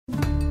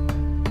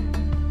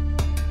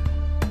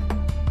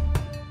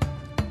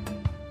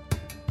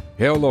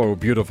Hello,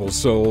 beautiful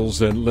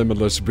souls and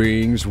limitless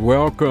beings.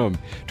 Welcome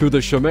to the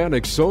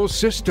Shamanic Soul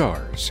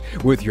Sisters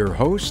with your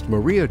host,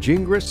 Maria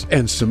Gingras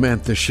and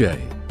Samantha Shea,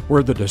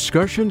 where the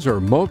discussions are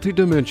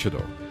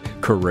multidimensional,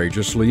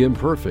 courageously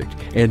imperfect,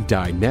 and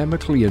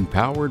dynamically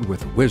empowered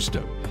with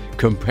wisdom,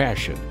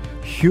 compassion,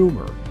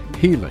 humor,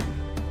 healing,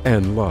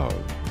 and love.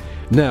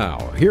 Now,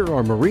 here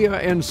are Maria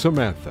and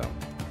Samantha.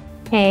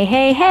 Hey,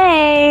 hey,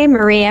 hey,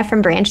 Maria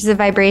from Branches of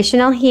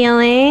Vibrational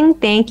Healing.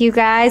 Thank you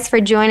guys for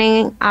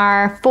joining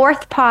our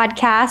fourth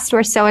podcast.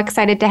 We're so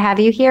excited to have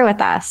you here with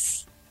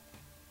us.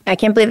 I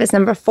can't believe it's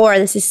number 4.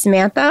 This is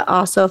Samantha,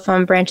 also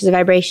from Branches of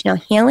Vibrational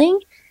Healing.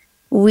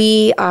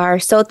 We are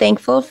so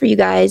thankful for you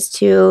guys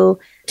to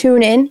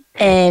tune in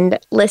and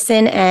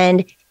listen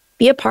and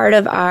be a part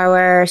of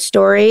our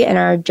story and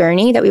our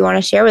journey that we want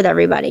to share with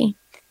everybody.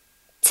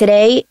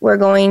 Today, we're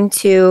going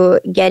to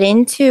get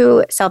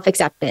into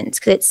self-acceptance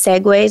because it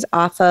segues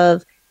off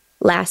of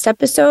last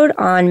episode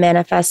on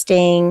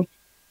manifesting,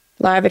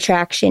 law of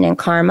attraction, and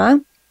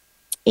karma.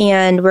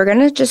 And we're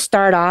going to just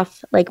start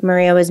off, like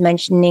Maria was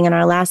mentioning in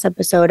our last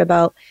episode,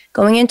 about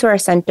going into our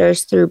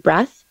centers through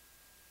breath,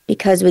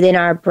 because within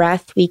our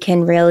breath, we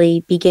can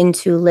really begin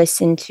to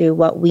listen to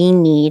what we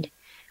need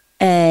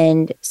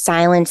and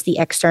silence the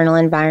external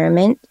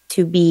environment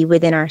to be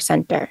within our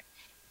center.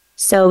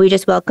 So we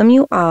just welcome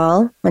you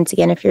all. Once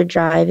again, if you're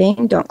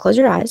driving, don't close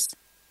your eyes.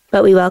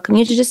 But we welcome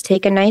you to just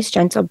take a nice,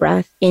 gentle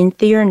breath in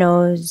through your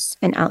nose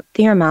and out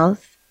through your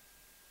mouth.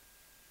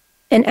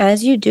 And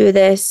as you do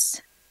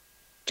this,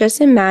 just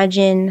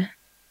imagine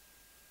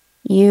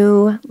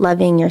you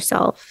loving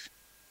yourself,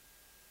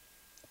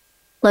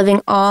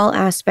 loving all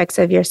aspects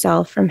of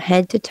yourself from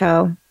head to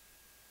toe.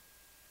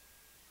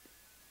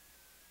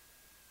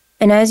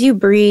 And as you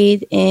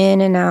breathe in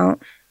and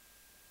out,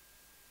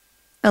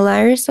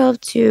 allow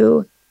yourself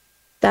to,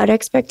 without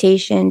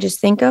expectation, just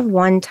think of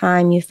one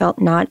time you felt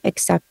not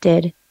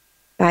accepted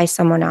by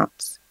someone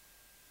else.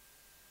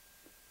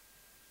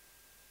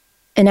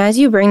 And as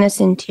you bring this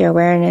into your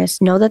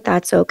awareness, know that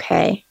that's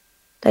okay.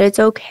 That it's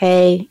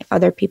okay if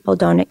other people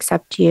don't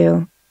accept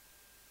you.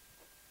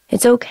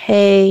 It's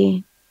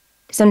okay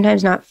to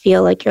sometimes not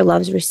feel like your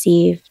love's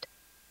received.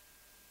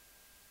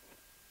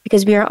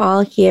 Because we are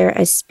all here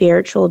as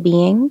spiritual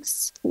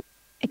beings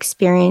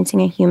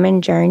experiencing a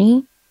human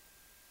journey.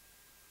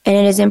 And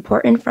it is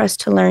important for us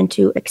to learn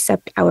to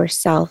accept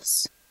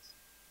ourselves.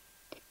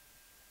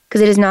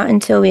 Because it is not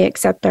until we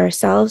accept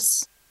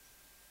ourselves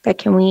that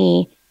can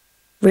we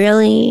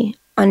really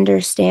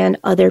understand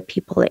other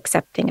people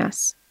accepting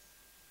us.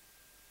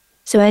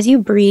 So as you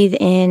breathe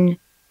in,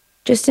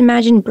 just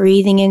imagine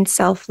breathing in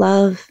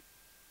self-love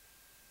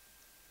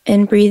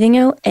and breathing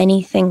out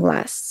anything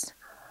less.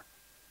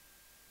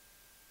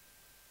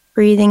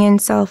 Breathing in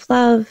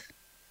self-love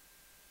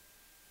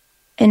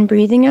and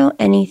breathing out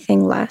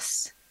anything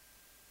less.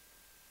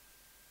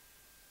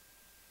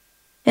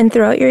 And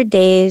throughout your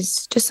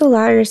days, just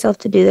allow yourself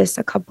to do this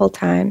a couple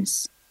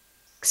times,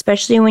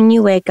 especially when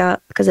you wake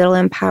up, because it'll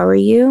empower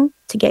you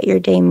to get your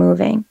day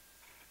moving.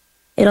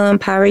 It'll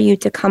empower you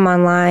to come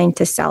online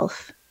to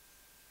self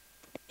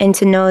and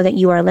to know that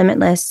you are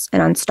limitless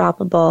and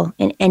unstoppable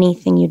in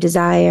anything you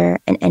desire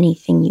and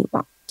anything you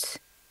want.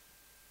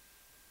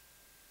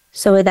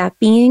 So with that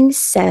being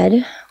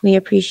said, we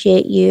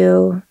appreciate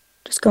you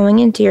just going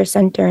into your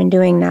center and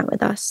doing that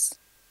with us.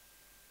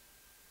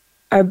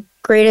 Our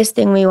greatest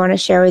thing we want to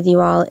share with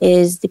you all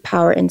is the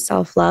power in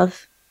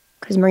self-love,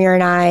 because Maria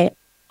and I,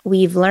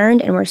 we've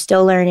learned and we're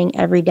still learning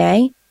every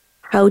day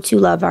how to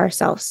love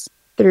ourselves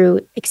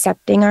through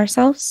accepting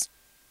ourselves.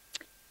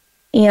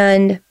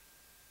 And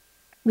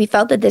we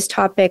felt that this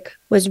topic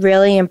was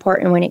really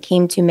important when it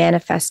came to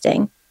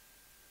manifesting,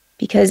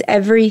 because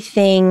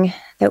everything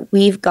that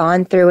we've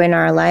gone through in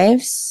our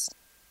lives,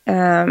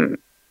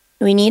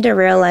 we need to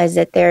realize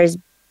that there's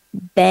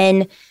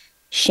been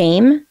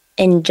shame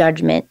and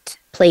judgment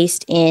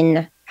placed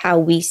in how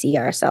we see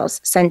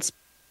ourselves since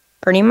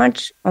pretty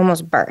much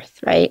almost birth,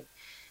 right?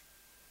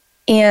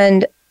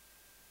 And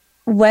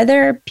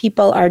whether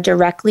people are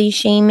directly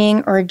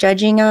shaming or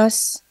judging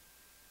us,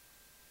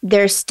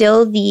 there's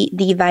still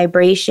the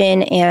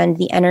vibration and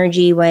the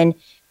energy when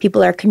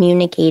people are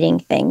communicating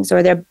things,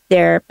 or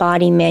their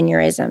body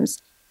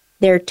mannerisms,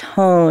 their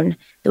tone,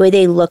 the way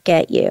they look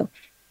at you.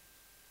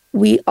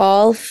 We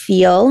all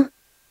feel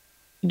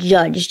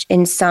judged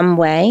in some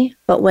way,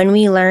 but when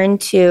we learn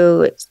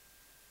to,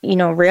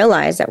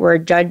 realize that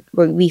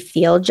we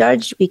feel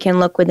judged, we can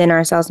look within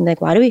ourselves and be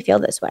like, why do we feel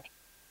this way?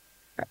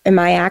 Am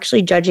I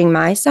actually judging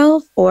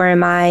myself, or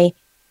am I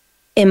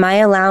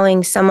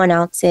allowing someone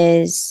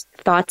else's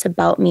thoughts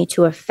about me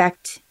to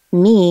affect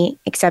me,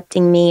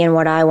 accepting me and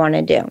what I want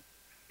to do?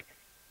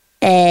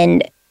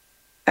 And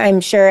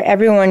I'm sure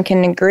everyone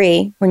can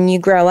agree, when you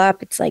grow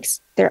up, it's like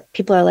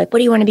people are like, what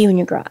do you want to be when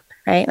you grow up?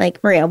 Right?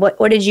 Like, Maria, what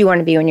did you want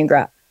to be when you grew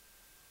up?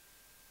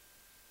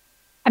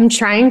 I'm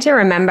trying to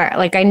remember.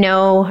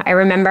 I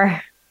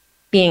remember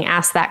being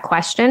asked that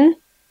question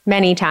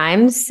many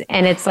times,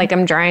 and it's like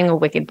I'm drawing a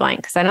wicked blank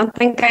because I don't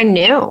think I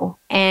knew.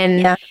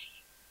 And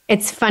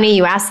It's funny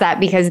you asked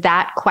that because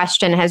that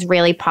question has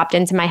really popped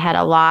into my head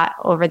a lot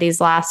over these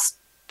last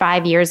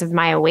 5 years of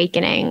my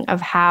awakening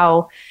of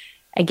how,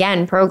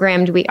 again,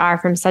 programmed we are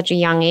from such a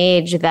young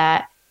age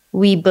that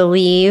we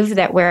believe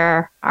that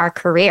we're our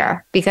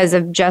career because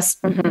of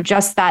just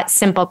that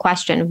simple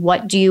question.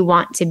 What do you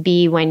want to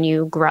be when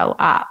you grow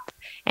up?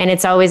 And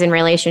it's always in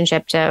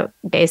relationship to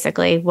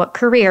basically what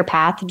career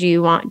path do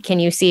you want?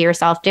 Can you see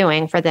yourself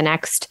doing for the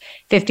next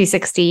 50,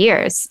 60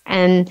 years?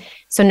 And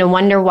so no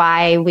wonder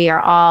why we are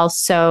all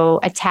so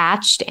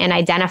attached and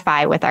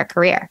identify with our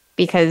career,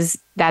 because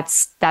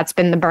that's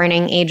been the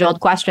burning age-old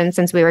question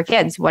since we were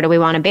kids. What do we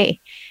want to be?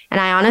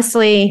 And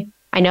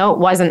I know it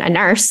wasn't a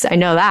nurse. I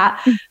know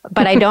that,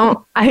 but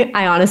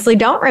I honestly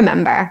don't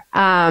remember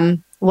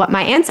what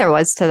my answer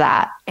was to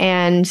that.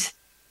 And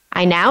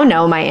I now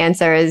know my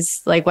answer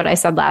is like what I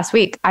said last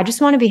week. I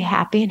just want to be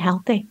happy and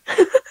healthy.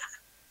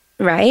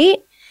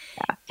 Right?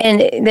 Yeah.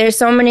 And there's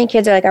so many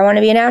kids are like, I want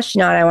to be an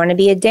astronaut. I want to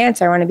be a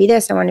dancer. I want to be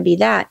this. I want to be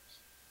that.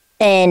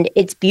 And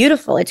it's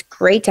beautiful. It's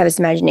great to have this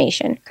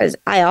imagination, because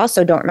I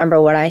also don't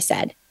remember what I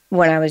said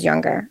when I was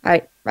younger.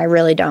 I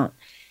really don't.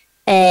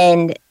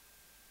 And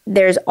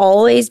there's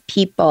always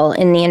people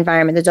in the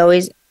environment. There's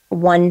always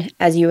one,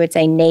 as you would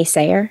say,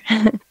 naysayer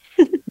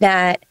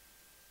that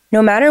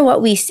no matter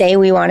what we say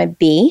we want to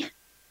be,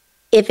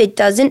 if it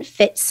doesn't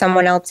fit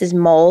someone else's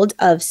mold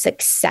of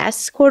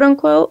success, quote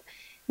unquote,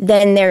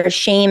 then there's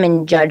shame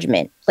and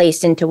judgment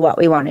placed into what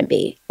we want to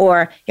be.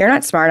 Or you're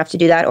not smart enough to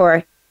do that.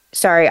 Or,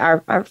 sorry,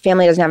 our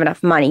family doesn't have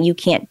enough money. You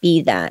can't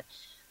be that.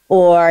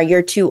 Or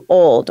you're too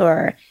old.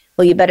 Or,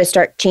 well, you better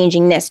start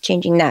changing this,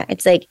 changing that.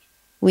 It's like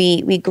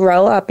we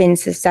grow up in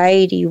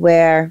society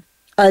where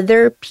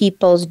other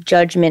people's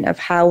judgment of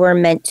how we're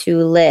meant to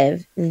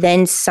live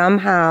then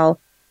somehow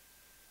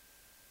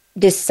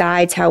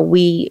decides how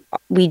we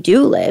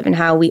do live and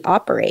how we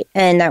operate,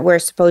 and that we're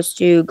supposed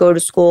to go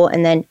to school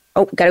and then,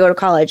 got to go to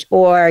college,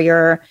 or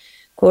you're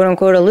quote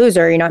unquote a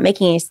loser. You're not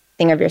making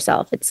anything of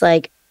yourself. It's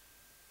like,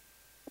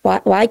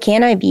 why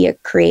can't I be a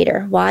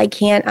creator? Why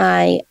can't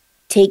I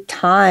take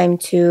time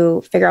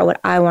to figure out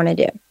what I want to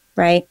do?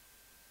 Right.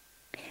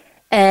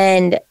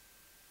 And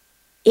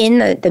in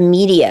the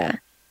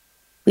media,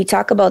 we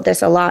talk about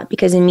this a lot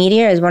because the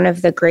media is one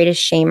of the greatest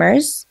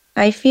shamers,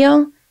 I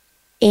feel.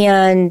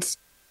 And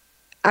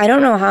I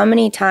don't know how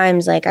many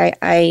times, like,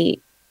 I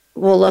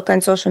will look on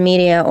social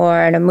media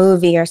or in a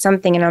movie or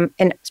something,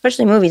 and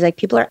especially movies, like,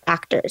 people are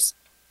actors.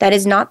 That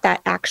is not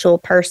that actual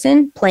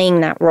person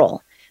playing that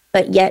role,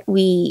 but yet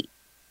we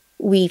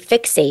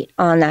fixate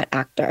on that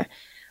actor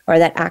or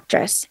that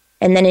actress.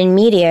 And then in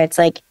media, it's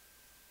like,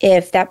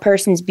 if that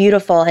person's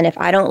beautiful and if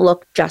I don't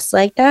look just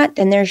like that,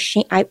 then there's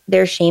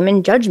shame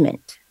and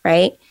judgment,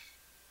 right?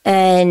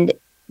 And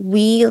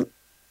we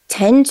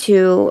tend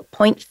to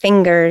point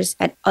fingers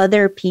at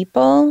other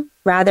people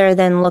rather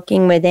than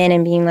looking within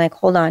and being like,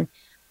 hold on,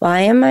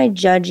 why am I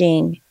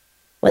judging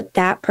what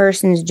that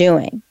person's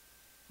doing?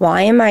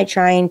 Why am I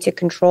trying to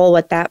control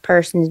what that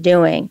person's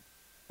doing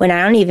when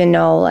I don't even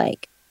know,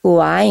 like, who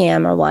I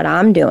am or what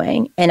I'm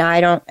doing? And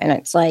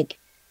it's like,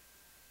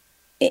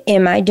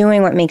 am I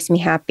doing what makes me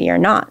happy or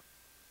not?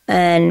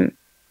 And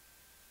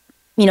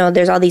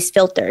there's all these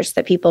filters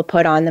that people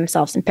put on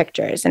themselves in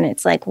pictures. And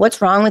it's like,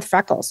 what's wrong with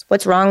freckles?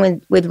 What's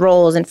wrong with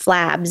rolls and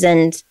flabs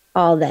and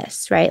all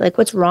this, right? Like,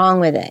 what's wrong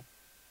with it?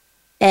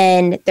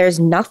 And there's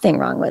nothing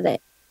wrong with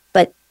it.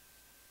 But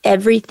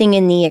everything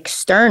in the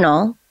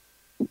external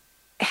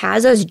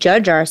has us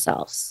judge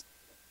ourselves.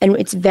 And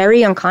it's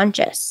very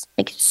unconscious,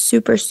 like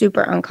super,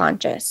 super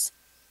unconscious.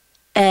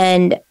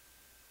 And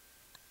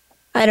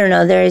I don't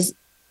know,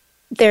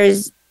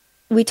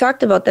 we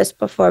talked about this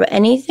before, but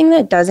anything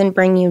that doesn't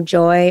bring you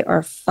joy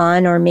or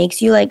fun or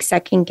makes you like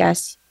second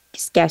guess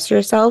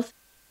yourself,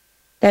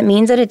 that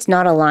means that it's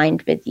not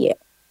aligned with you.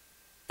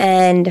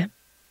 And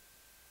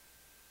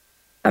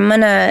I'm going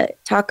to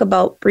talk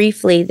about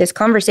briefly this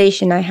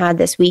conversation I had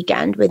this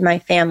weekend with my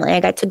family. I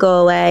got to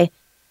go away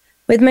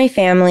with my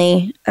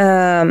family.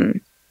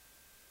 And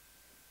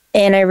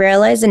I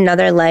realized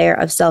another layer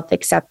of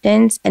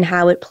self-acceptance and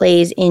how it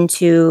plays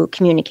into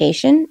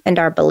communication and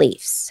our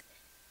beliefs.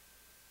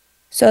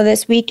 So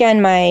this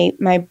weekend,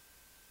 my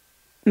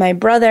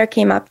brother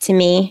came up to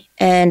me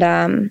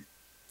and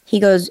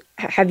he goes,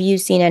 "Have you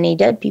seen any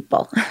dead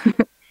people?"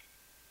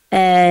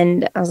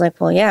 And I was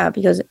like, "Well, yeah,"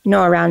 because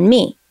around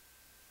me.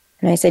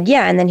 And I said,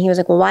 "Yeah." And then he was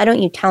like, "Well, why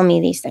don't you tell me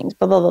these things?"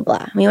 Blah, blah, blah,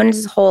 blah. And we went into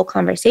this whole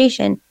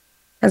conversation.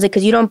 I was like,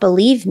 "Because you don't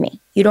believe me.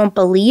 You don't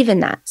believe in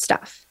that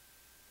stuff."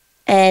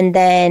 And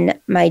then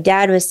my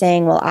dad was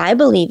saying, "Well, I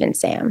believe in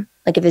Sam.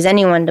 Like, if there's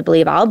anyone to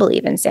believe, I'll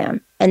believe in Sam."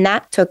 And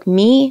that took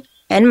me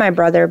and my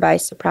brother by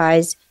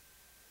surprise,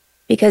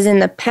 because in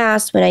the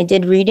past, when I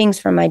did readings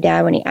from my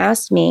dad, when he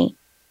asked me,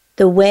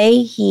 the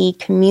way he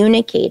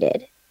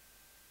communicated,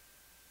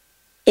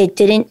 it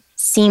didn't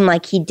seem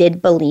like he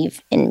did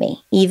believe in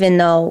me, even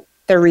though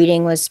the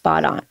reading was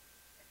spot on.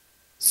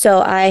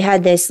 So I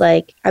had this,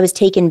 I was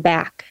taken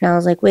back and I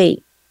was like,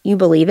 "Wait, you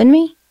believe in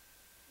me?"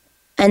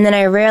 And then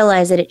I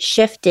realized that it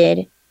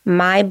shifted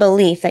my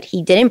belief that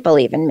he didn't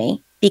believe in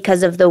me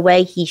because of the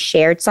way he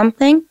shared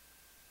something,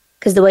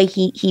 because the way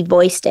he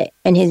voiced it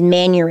and his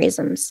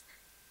mannerisms.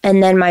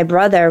 And then my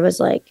brother was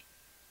like,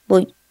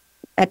 well,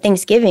 at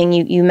Thanksgiving,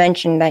 you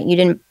mentioned that you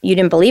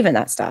didn't believe in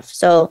that stuff.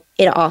 So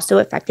it also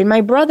affected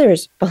my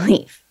brother's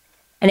belief.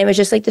 And it was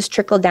just like this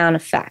trickle down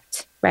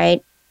effect,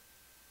 right?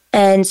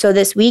 And so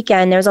this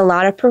weekend, there's a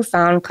lot of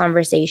profound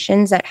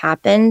conversations that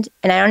happened.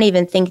 And I don't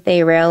even think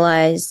they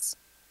realize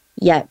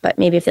yet, but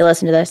maybe if they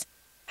listen to this,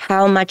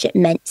 how much it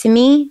meant to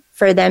me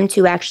for them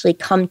to actually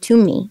come to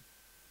me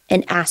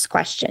and ask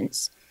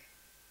questions.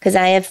 Because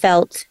I have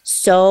felt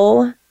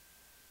so,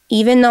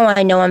 even though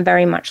I know I'm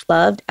very much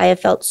loved, I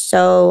have felt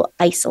so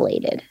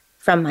isolated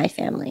from my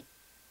family.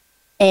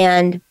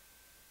 And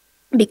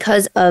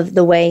because of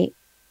the way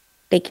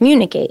they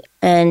communicate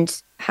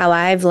and how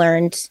I've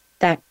learned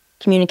that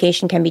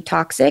communication can be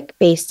toxic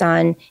based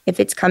on if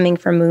it's coming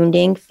from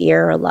wounding,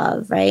 fear, or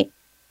love, right?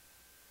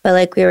 But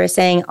like we were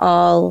saying,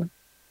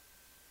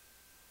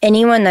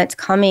 anyone that's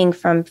coming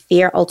from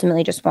fear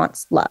ultimately just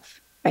wants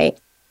love, right?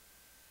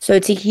 So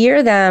to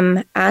hear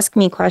them ask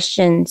me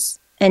questions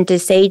and to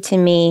say to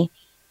me,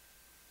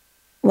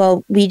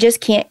 well, we just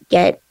can't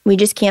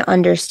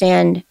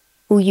understand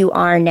who you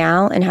are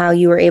now and how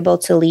you were able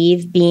to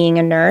leave being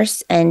a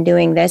nurse and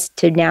doing this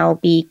to now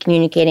be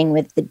communicating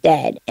with the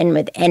dead and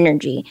with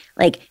energy.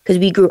 Like, because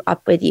we grew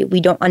up with you, we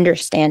don't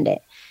understand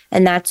it.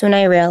 And that's when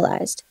I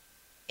realized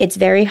it's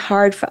very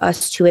hard for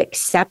us to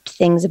accept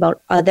things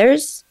about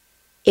others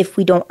if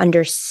we don't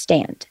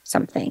understand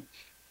something.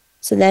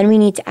 So then we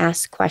need to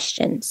ask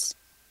questions.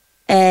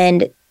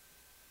 And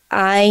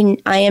I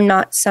am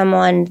not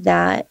someone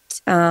that,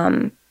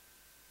 well,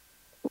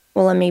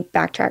 let me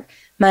backtrack.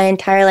 My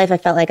entire life, I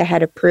felt like I had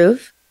to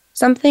prove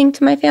something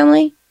to my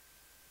family.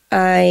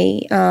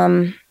 It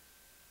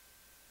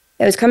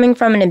was coming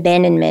from an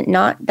abandonment,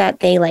 not that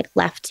they like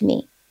left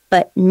me,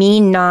 but me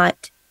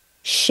not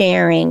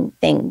sharing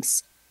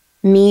things,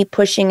 me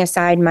pushing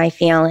aside my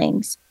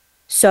feelings.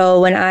 So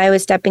when I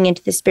was stepping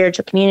into the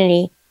spiritual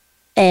community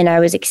and I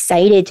was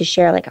excited to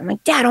share, like, I'm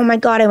like, Dad, oh my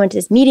God, I went to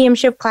this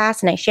mediumship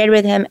class and I shared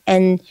with him.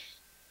 And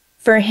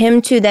for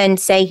him to then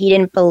say he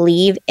didn't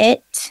believe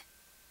it,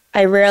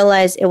 I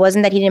realized it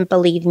wasn't that he didn't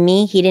believe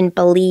me. He didn't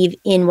believe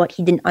in what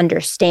he didn't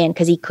understand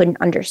because he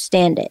couldn't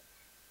understand it.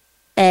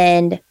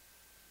 And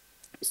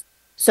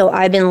so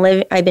I've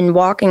been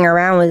walking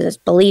around with this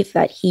belief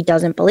that he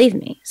doesn't believe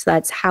me. So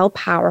that's how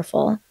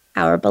powerful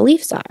our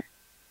beliefs are.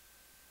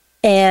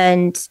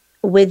 And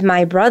with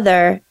my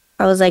brother,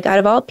 I was like, out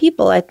of all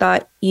people, I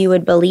thought you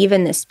would believe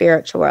in the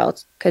spiritual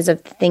world because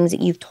of the things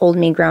that you've told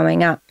me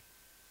growing up.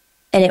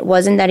 And it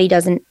wasn't that he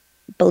doesn't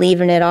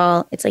believe in it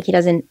all. It's like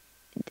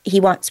he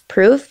wants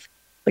proof,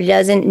 but he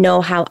doesn't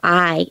know how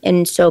I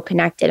am so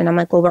connected. And I'm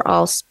like, well, we're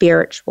all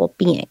spiritual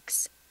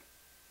beings.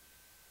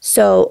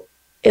 So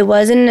it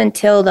wasn't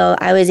until, though,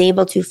 I was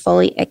able to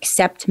fully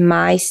accept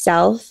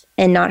myself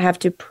and not have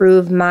to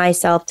prove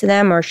myself to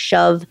them or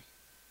shove,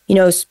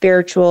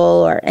 spiritual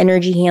or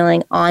energy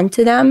healing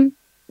onto them,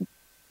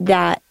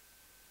 that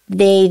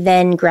they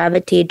then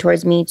gravitated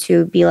towards me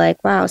to be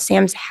like, wow,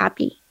 Sam's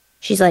happy.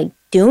 She's like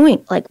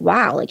doing like,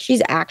 wow, like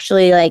she's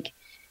actually like,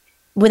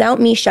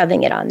 without me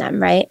shoving it on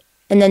them, right?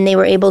 And then they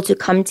were able to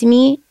come to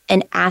me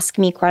and ask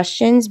me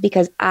questions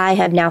because I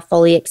have now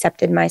fully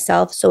accepted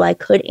myself, so I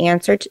could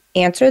answer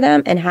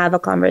them and have a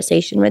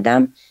conversation with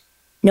them,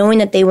 knowing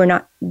that they were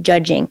not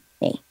judging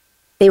me.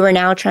 They were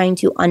now trying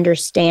to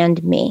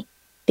understand me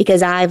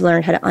because I've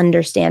learned how to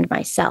understand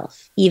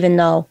myself, even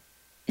though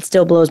it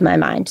still blows my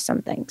mind,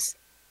 some things.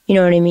 You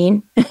know what I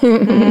mean?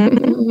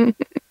 Mm-hmm.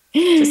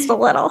 Just a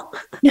little.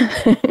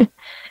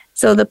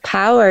 So the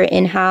power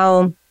in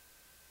how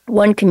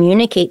one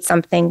communicates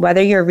something,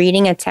 whether you're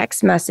reading a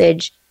text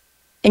message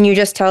and you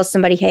just tell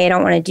somebody, hey, I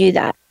don't want to do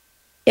that.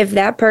 If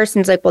that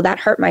person's like, well, that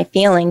hurt my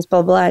feelings,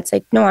 blah, blah, it's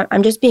like, no,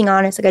 I'm just being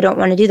honest. Like, I don't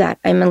want to do that.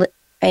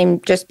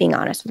 I'm just being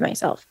honest with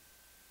myself.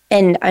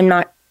 And I'm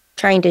not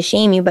trying to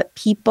shame you, but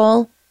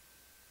people,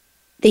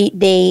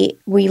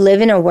 we live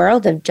in a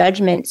world of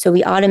judgment. So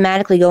we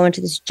automatically go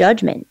into this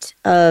judgment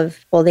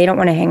of, well, they don't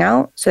want to hang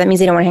out. So that means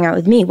they don't want to hang out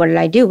with me. What did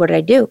I do? What did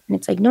I do? And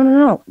it's like,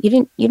 no.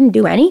 You didn't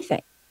do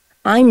anything.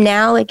 I'm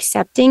now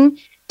accepting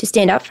to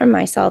stand up for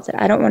myself that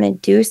I don't want to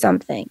do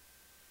something.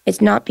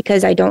 It's not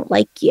because I don't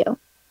like you.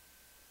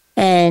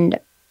 And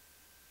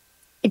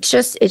it's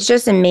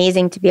just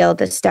amazing to be able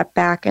to step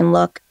back and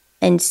look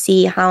and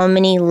see how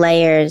many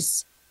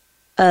layers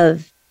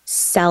of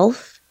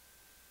self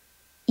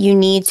you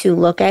need to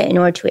look at in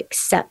order to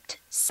accept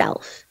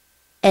self.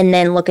 And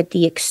then look at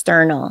the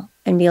external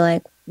and be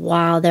like,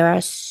 wow, there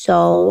are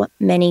so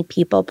many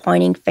people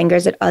pointing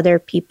fingers at other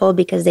people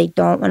because they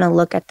don't want to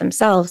look at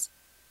themselves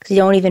because they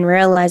don't even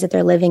realize that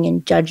they're living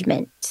in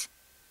judgment.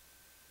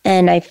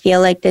 And I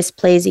feel like this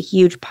plays a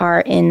huge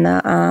part in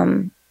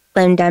the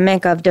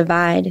pandemic of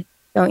divide,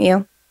 don't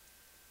you?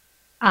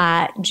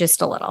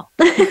 Just a little.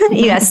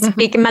 Yes,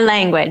 speaking my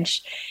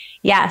language.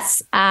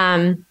 Yes.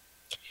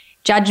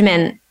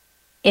 Judgment.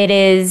 It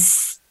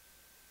is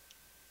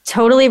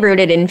totally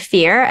rooted in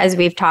fear, as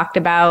we've talked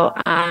about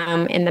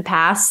in the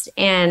past.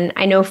 And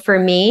I know for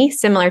me,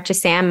 similar to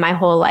Sam, my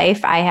whole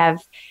life, I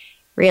have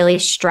really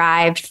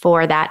strived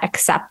for that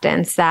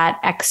acceptance, that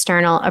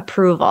external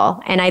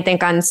approval. And I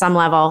think on some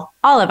level,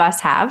 all of us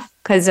have,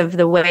 because of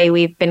the way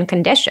we've been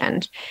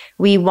conditioned.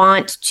 We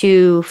want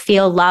to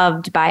feel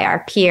loved by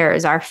our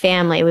peers, our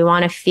family. We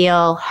want to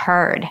feel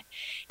heard.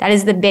 That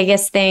is the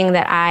biggest thing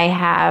that I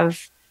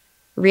have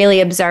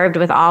really observed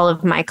with all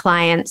of my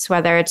clients,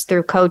 whether it's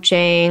through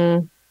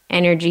coaching,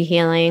 energy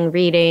healing,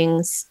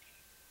 readings.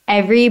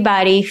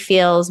 Everybody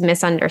feels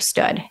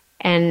misunderstood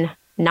and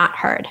not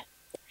heard.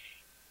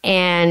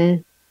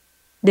 And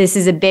this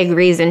is a big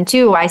reason,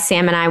 too, why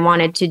Sam and I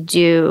wanted to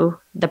do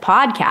the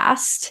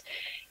podcast,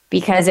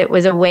 because it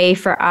was a way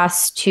for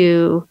us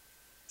to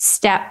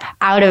step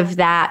out of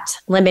that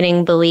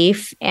limiting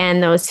belief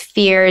and those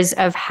fears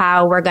of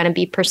how we're going to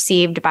be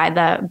perceived by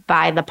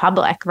the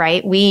public,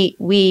 right?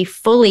 We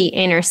fully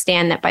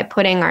understand that by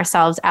putting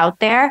ourselves out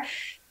there,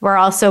 we're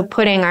also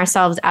putting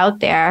ourselves out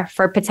there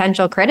for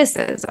potential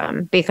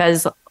criticism,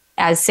 because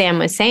as Sam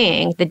was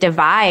saying, the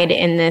divide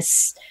in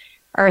this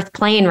earth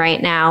plane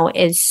right now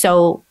is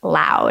so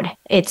loud.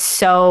 It's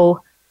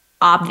so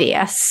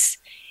obvious.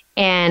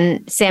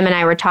 And Sam and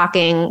I were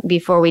talking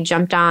before we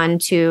jumped on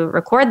to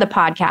record the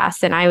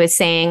podcast, and I was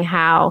saying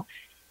how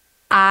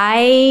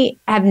I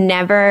have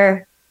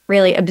never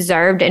really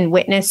observed and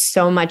witnessed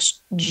so much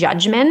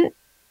judgment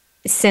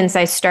since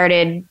I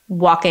started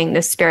walking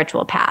the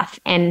spiritual path,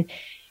 and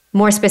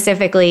more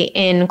specifically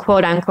in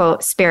quote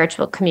unquote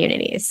spiritual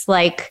communities.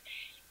 Like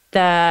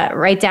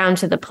right down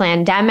to the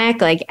pandemic,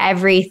 like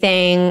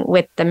everything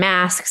with the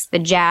masks, the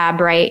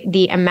jab, right?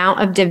 The amount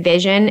of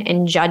division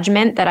and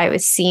judgment that I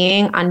was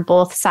seeing on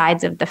both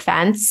sides of the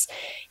fence.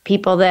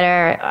 People that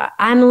are,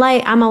 I'm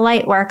a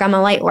light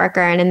worker.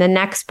 And in the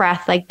next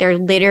breath, like they're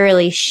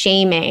literally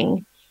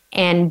shaming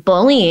and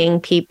bullying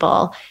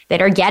people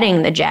that are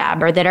getting the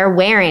jab or that are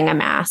wearing a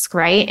mask,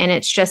 right? And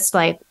it's just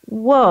like,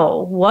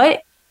 whoa,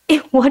 what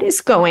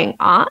is going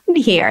on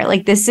here?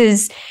 Like, this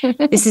is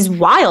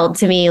wild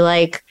to me.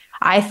 Like,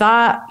 I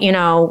thought,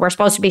 we're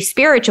supposed to be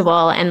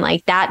spiritual, and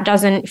like that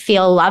doesn't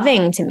feel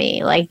loving to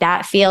me. Like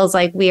that feels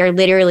like we are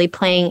literally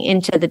playing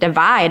into the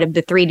divide of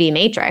the 3D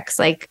matrix.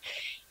 Like,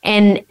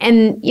 and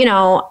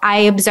I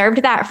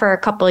observed that for a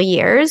couple of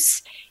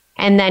years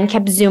and then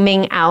kept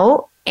zooming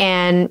out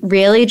and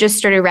really just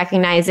started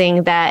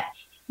recognizing that,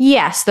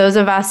 yes, those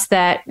of us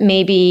that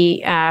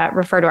maybe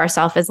refer to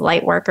ourselves as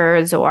light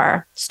workers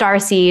or star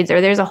seeds, or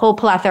there's a whole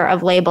plethora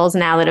of labels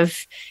now that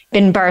have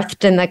been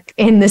birthed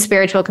in the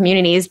spiritual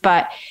communities.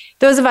 But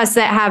those of us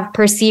that have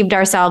perceived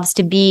ourselves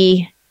to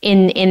be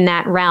in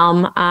that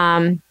realm,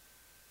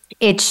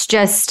 it's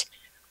just,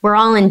 we're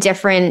all in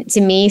different,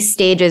 to me,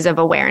 stages of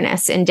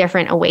awareness and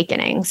different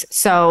awakenings.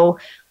 So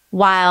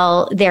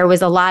while there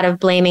was a lot of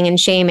blaming and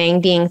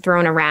shaming being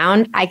thrown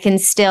around, I can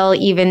still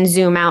even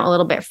zoom out a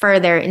little bit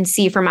further and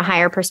see from a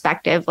higher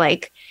perspective,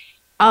 like,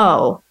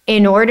 oh,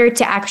 in order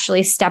to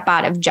actually step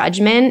out of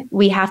judgment,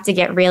 we have to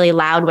get really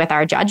loud with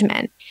our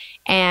judgment.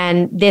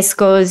 And this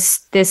goes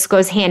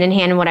hand in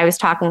hand in what I was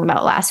talking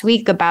about last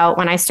week about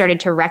when I started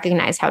to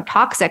recognize how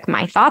toxic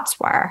my thoughts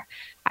were.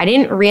 I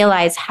didn't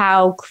realize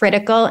how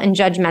critical and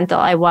judgmental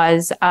I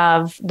was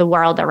of the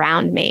world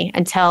around me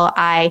until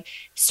I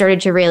started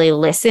to really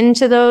listen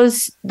to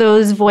those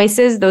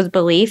voices, those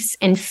beliefs,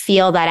 and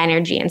feel that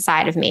energy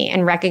inside of me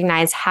and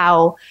recognize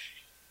how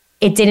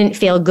it didn't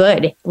feel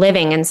good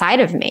living inside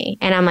of me.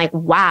 And I'm like,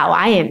 wow,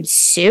 I am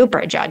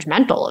super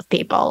judgmental of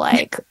people.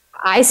 Like,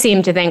 I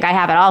seem to think I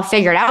have it all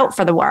figured out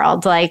for the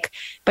world. Like,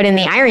 but in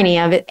the irony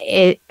of it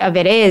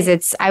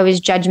is I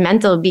was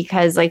judgmental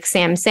because, like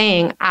Sam's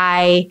saying,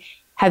 I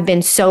have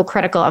been so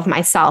critical of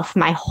myself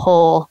my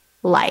whole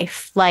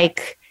life,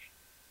 like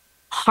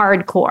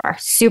hardcore,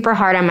 super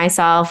hard on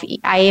myself.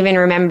 I even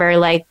remember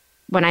like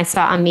when I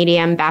saw a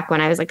medium back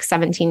when I was like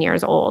 17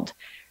 years old,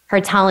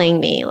 her telling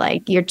me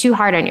like, you're too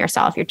hard on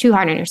yourself. You're too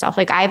hard on yourself.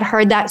 Like I've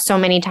heard that so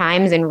many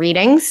times in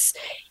readings.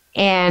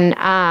 And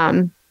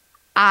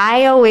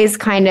I always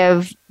kind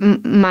of,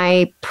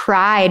 my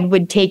pride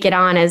would take it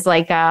on as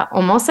like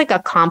almost like a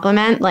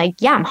compliment. Like,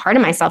 yeah, I'm hard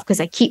on myself because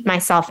I keep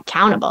myself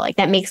accountable. Like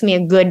that makes me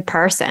a good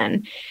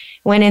person.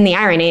 When in the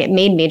irony, it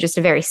made me just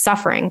a very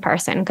suffering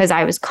person because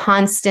I was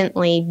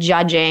constantly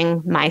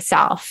judging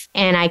myself.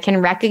 And I can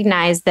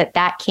recognize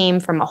that came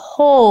from a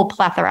whole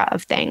plethora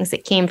of things.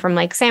 It came from,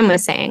 like Sam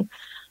was saying,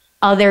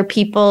 other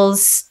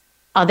people's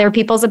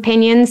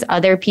opinions,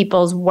 other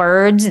people's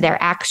words,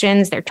 their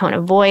actions, their tone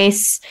of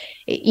voice.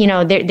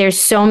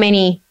 There's so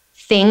many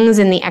things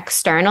in the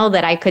external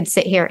that I could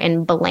sit here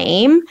and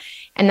blame.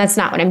 And that's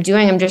not what I'm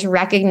doing. I'm just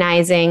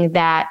recognizing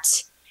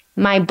that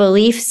my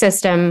belief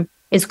system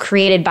is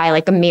created by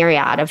like a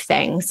myriad of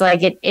things.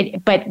 Like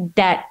but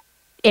that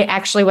it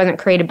actually wasn't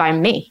created by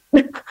me.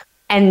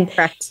 And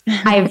correct.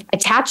 I've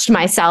attached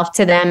myself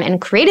to them and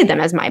created them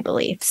as my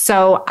beliefs.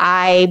 So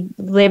I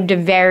lived a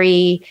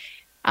very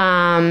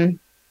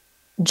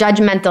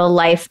judgmental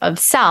life of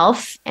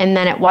self. And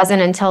then it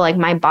wasn't until like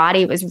my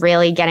body was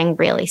really getting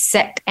really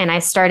sick and I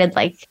started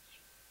like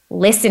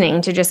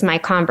listening to just my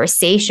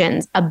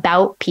conversations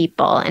about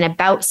people and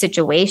about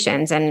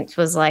situations. And it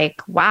was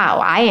like, wow,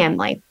 I am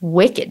like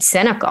wicked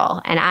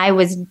cynical. And I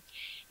was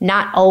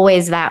not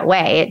always that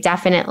way. It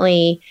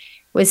definitely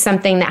was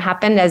something that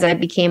happened as I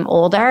became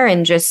older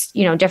and just,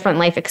 you know, different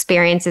life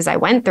experiences I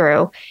went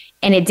through.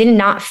 And it did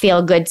not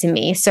feel good to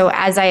me. So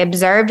as I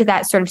observed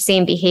that sort of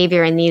same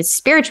behavior in these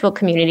spiritual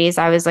communities,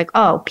 I was like,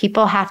 oh,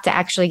 people have to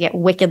actually get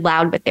wicked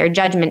loud with their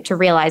judgment to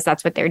realize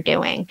that's what they're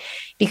doing.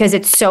 Because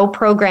it's so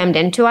programmed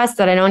into us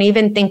that I don't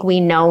even think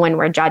we know when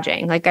we're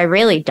judging. Like, I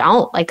really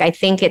don't. Like, I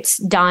think it's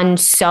done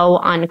so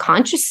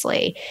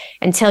unconsciously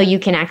until you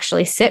can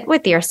actually sit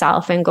with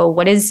yourself and go,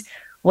 what does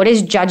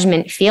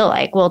judgment feel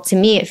like? Well, to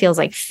me, it feels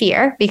like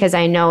fear because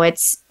I know it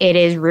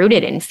is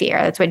rooted in fear.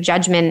 That's what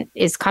judgment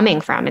is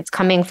coming from. It's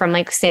coming from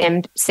like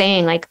Sam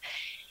saying like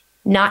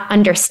not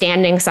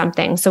understanding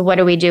something. So what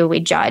do? We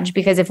judge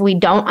because if we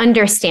don't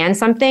understand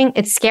something,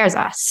 it scares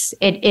us.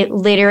 It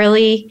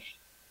literally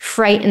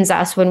frightens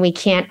us when we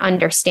can't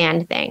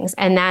understand things.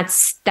 And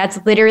that's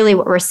literally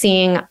what we're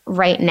seeing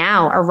right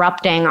now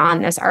erupting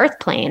on this earth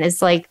plane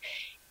is like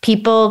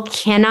people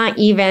cannot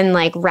even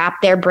like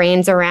wrap their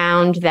brains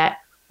around that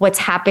what's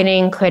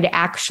happening could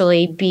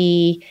actually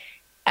be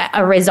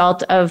a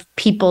result of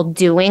people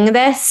doing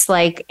this.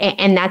 Like,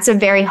 and that's a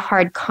very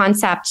hard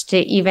concept to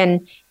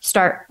even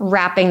start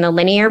wrapping the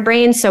linear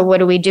brain. So what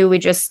do? We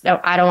just, oh,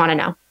 I don't want to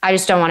know. I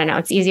just don't want to know.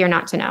 It's easier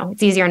not to know.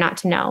 It's easier not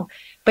to know.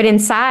 But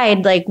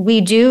inside, like we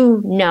do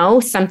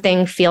know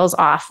something feels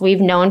off.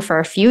 We've known for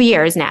a few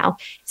years now,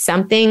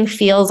 something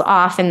feels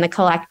off in the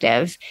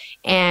collective.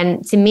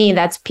 And to me,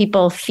 that's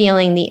people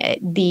feeling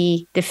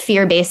the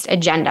fear-based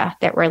agenda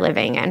that we're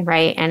living in,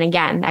 right? And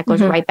again, that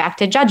goes right back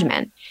to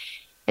judgment.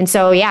 And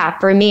so, yeah,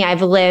 for me,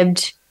 I've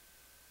lived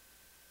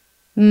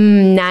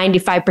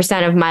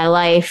 95% of my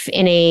life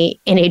in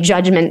a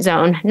judgment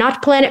zone,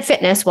 not Planet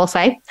Fitness, we'll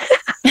say.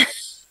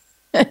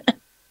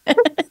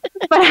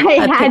 But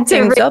I had pick to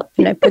things up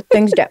and I put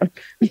things down.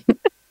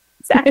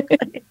 Exactly.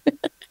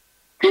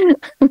 And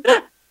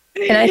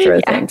I throw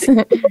things.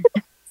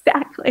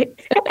 Exactly.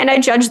 And I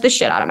judge the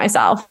shit out of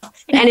myself.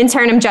 And in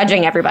turn, I'm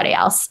judging everybody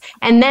else.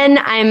 And then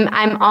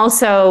I'm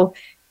also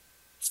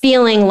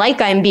feeling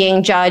like I'm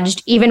being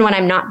judged even when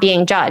I'm not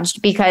being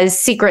judged because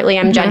secretly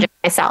I'm judging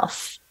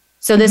myself.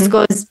 So this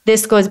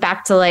goes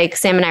back to like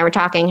Sam and I were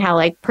talking how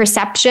like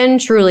perception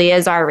truly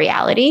is our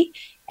reality.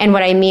 And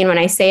what I mean when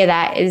I say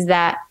that is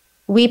that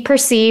we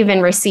perceive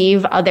and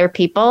receive other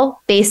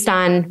people based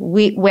on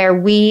where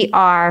we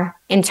are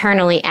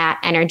internally at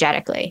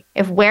energetically.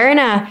 If we're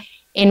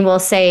in we'll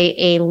say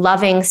a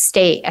loving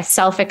state, a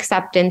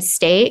self-acceptance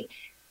state,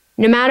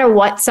 no matter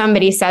what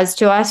somebody says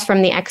to us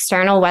from the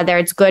external, whether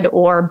it's good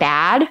or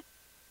bad,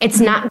 it's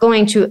not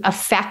going to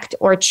affect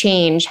or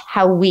change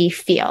how we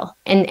feel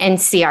and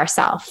see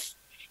ourselves.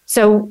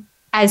 So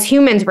as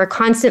humans, we're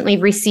constantly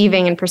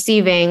receiving and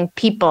perceiving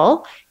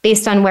people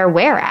based on where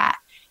we're at.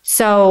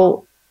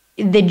 So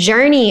the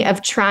journey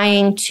of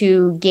trying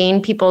to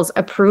gain people's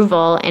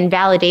approval and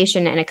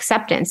validation and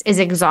acceptance is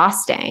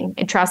exhausting.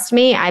 And trust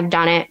me, I've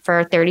done it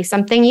for 30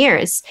 something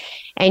years.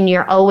 And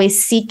you're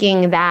always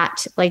seeking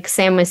that, like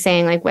Sam was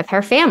saying, like with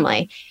her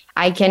family.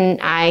 I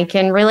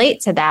can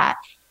relate to that.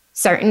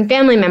 Certain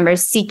family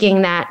members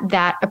seeking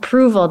that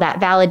approval,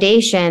 that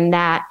validation,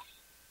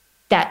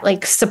 that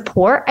like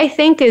support, I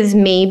think is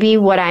maybe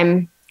what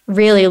I'm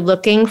really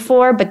looking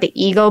for. But the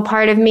ego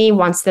part of me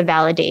wants the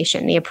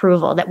validation, the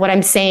approval, that what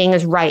I'm saying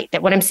is right,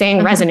 that what I'm saying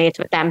resonates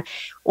with them,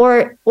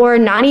 or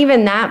not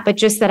even that, but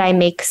just that I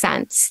make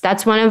sense.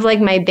 That's one of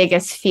like my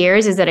biggest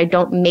fears is that I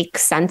don't make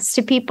sense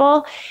to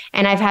people.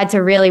 And I've had to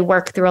really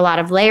work through a lot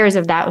of layers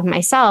of that with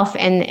myself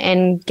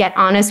and get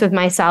honest with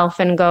myself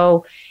and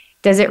go,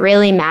 does it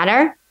really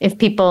matter if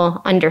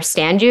people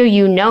understand you?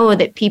 You know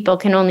that people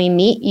can only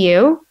meet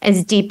you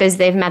as deep as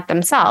they've met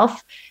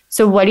themselves.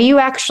 So what do you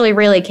actually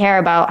really care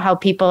about how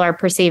people are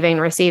perceiving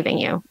and receiving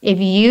you? If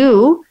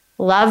you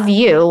love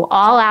you,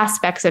 all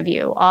aspects of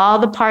you, all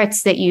the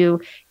parts that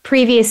you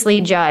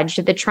previously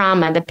judged, the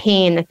trauma, the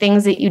pain, the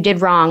things that you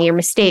did wrong, your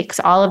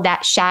mistakes, all of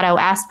that shadow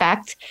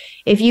aspect,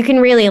 if you can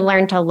really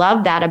learn to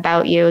love that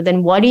about you,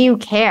 then what do you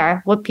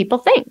care what people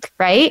think,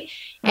 right?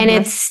 And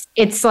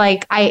it's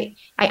like, I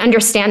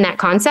understand that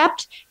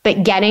concept,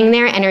 but getting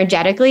there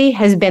energetically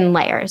has been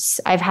layers.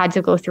 I've had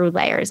to go through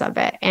layers of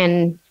it.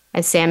 And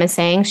as Sam is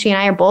saying, she and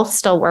I are both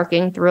still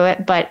working through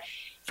it, but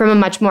from a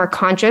much more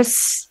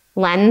conscious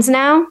lens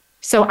now.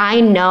 So I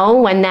know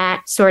when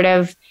that sort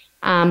of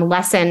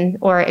lesson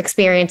or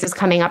experience is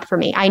coming up for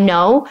me. I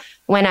know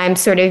when I'm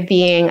sort of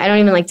being, I don't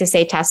even like to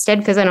say tested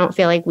because I don't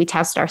feel like we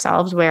test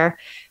ourselves. We're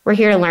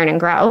here to learn and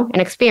grow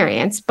and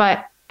experience,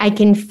 but I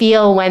can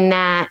feel when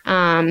that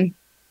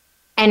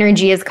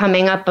energy is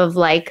coming up of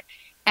like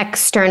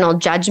external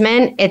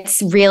judgment.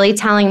 It's really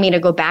telling me to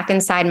go back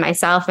inside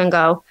myself and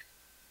go,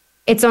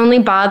 it's only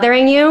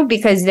bothering you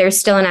because there's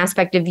still an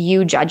aspect of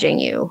you judging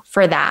you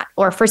for that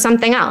or for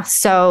something else.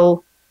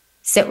 So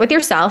sit with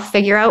yourself,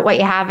 figure out what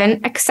you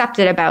haven't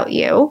accepted about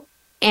you.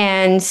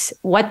 And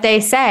what they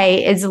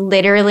say is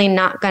literally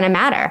not going to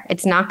matter.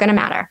 It's not going to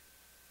matter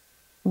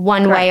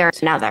one way or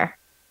another.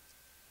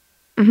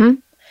 Mm-hmm.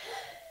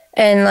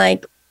 And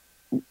like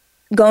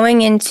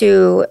going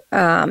into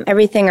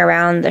everything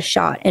around the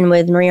shot, and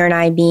with Maria and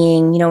I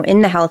being,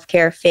 in the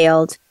healthcare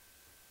field,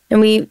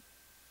 and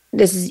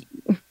this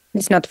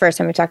is not the first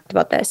time we talked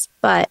about this,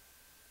 but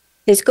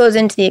this goes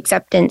into the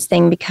acceptance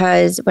thing,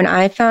 because when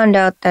I found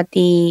out that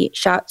the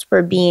shots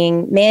were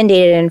being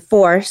mandated and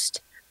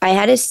enforced, I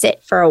had to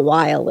sit for a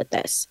while with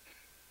this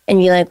and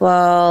be like,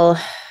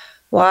 well,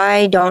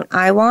 why don't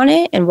I want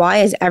it? And why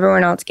is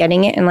everyone else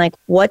getting it? And like,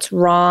 what's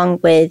wrong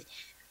with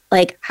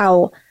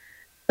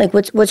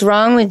what's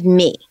wrong with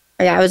me?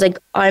 Like, I was like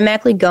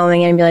automatically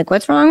going in and be like,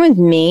 what's wrong with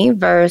me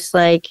versus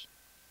like,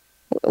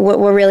 what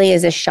really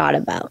is this shot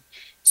about?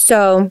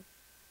 So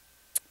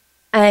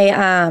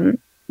I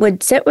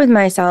would sit with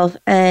myself,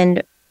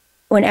 and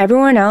when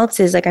everyone else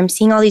is like, I'm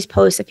seeing all these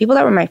posts of people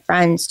that were my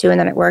friends too, and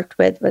that I worked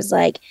with, was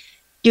like,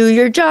 do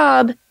your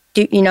job,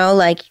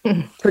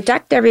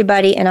 protect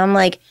everybody. And I'm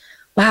like,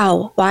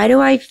 wow, why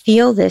do I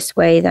feel this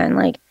way then?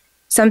 Like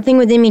something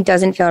within me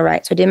doesn't feel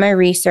right. So I did my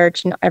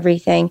research and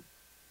everything.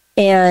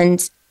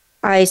 And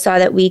I saw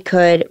that we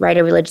could write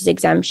a religious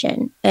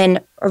exemption. And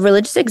a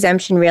religious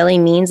exemption really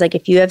means like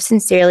if you have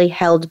sincerely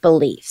held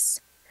beliefs,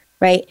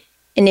 right?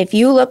 And if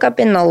you look up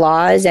in the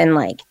laws and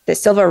like the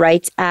Civil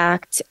Rights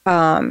Act,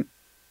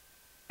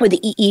 with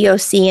the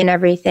EEOC and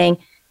everything,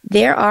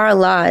 there are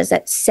laws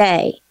that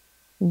say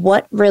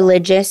what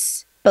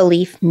religious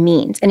belief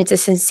means. And it's a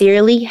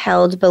sincerely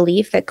held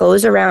belief that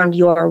goes around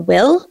your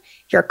will,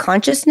 your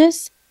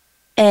consciousness,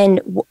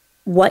 and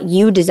what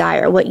you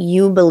desire, what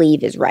you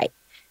believe is right.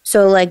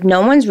 So like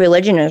no one's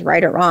religion is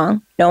right or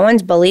wrong. No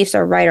one's beliefs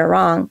are right or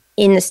wrong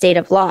in the state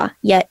of law.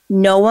 Yet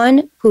no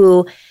one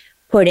who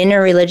put in a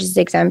religious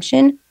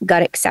exemption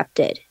got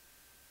accepted.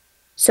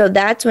 So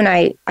that's when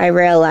I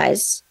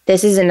realized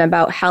this isn't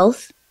about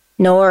health,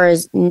 nor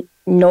is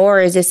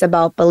this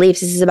about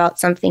beliefs. This is about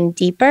something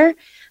deeper.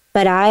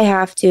 But I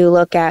have to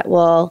look at,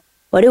 well,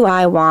 what do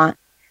I want?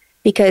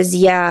 Because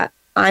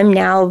I'm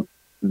now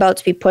about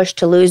to be pushed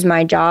to lose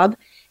my job,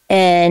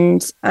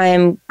 and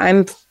I'm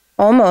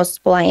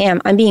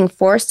being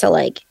forced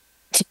to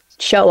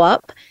show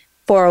up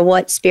for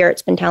what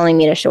Spirit's been telling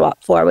me to show up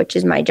for, which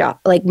is my job,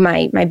 like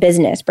my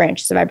business,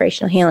 Branches of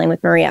Vibrational Healing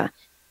with Maria.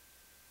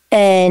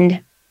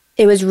 And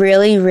it was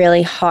really,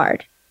 really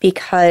hard,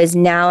 because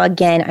now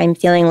again, I'm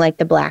feeling like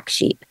the black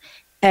sheep.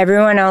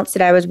 Everyone else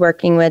that I was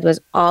working with was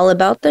all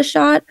about the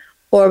shot,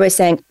 or was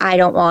saying, I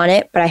don't want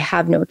it, but I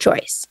have no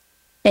choice.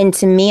 And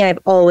to me, I've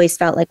always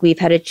felt like we've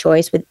had a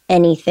choice with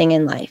anything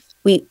in life.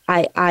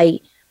 I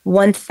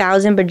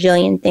 1,000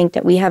 bajillion think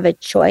that we have a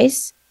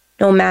choice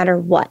no matter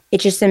what.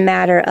 It's just a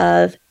matter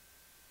of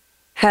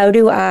how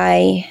do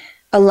I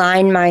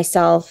align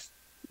myself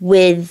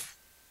with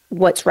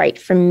what's right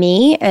for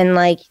me, and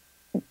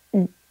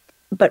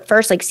but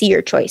first, see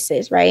your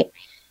choices, right?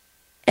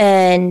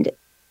 And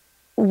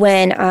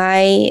when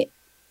I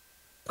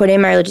put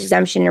in my religious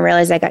exemption and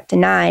realized I got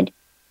denied,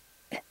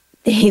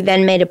 they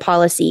then made a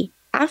policy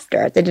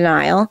after the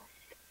denial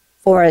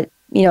for,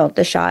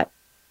 the shot.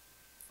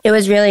 It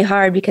was really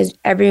hard because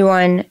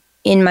everyone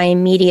in my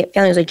immediate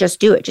family was like, just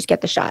do it. Just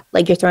get the shot.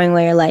 Like, you're throwing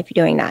away your life.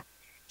 You're doing that.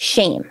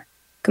 Shame,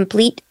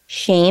 complete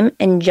shame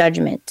and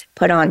judgment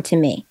put onto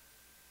me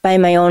by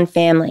my own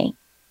family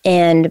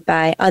and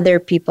by other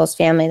people's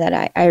family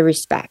that I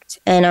respect.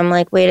 And I'm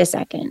like, wait a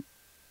second.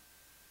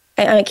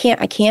 I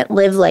can't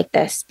live like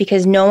this,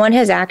 because no one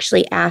has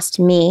actually asked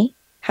me,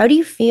 how do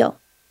you feel?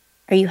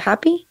 Are you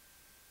happy?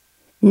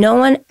 No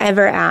one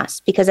ever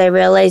asked, because I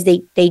realized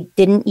they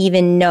didn't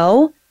even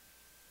know,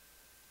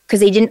 because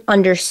they didn't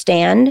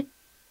understand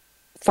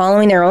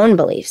following their own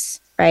beliefs,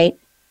 right?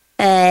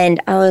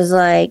 And I was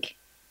like,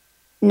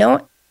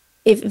 no,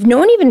 if no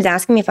one even is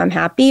asking me if I'm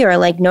happy, or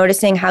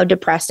noticing how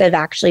depressed I've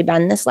actually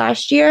been this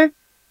last year,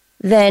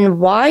 then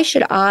why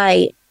should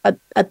I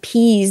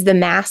appease the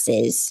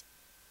masses?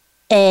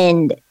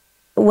 And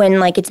when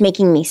it's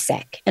making me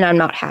sick and I'm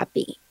not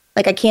happy,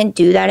 I can't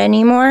do that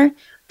anymore,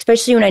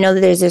 especially when I know that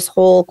there's this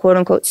whole quote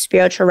unquote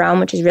spiritual realm,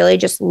 which is really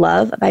just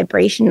love, a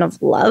vibration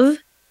of love,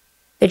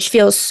 which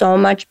feels so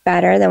much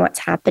better than what's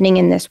happening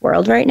in this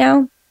world right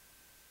now.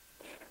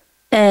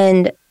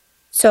 And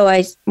so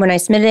when I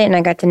submitted it and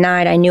I got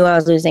denied, I knew I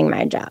was losing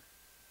my job.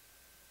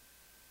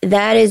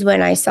 That is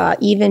when I saw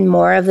even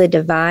more of the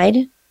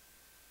divide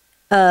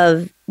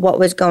of what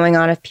was going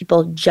on, of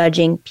people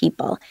judging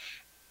people.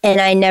 And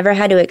I never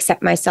had to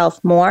accept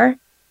myself more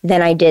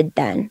than I did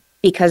then,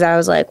 because I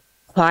was like,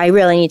 well, I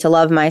really need to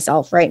love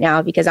myself right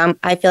now, because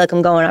I feel like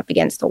I'm going up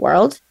against the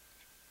world,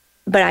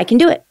 but I can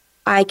do it.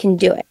 I can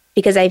do it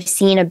because I've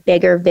seen a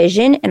bigger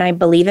vision, and I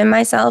believe in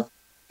myself,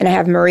 and I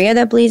have Maria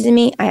that believes in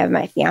me. I have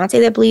my fiance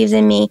that believes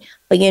in me,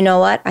 but you know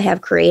what? I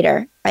have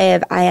Creator. I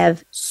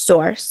have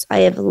Source. I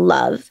have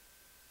love,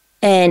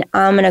 and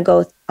I'm going to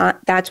go.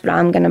 That's what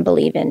I'm going to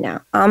believe in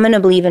now. I'm going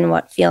to believe in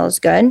what feels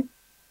good,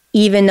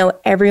 even though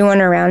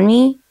everyone around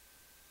me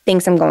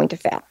thinks I'm going to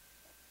fail.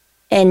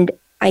 And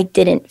I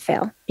didn't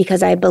fail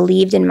because I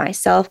believed in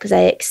myself, because I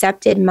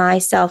accepted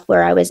myself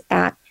where I was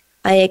at.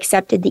 I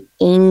accepted the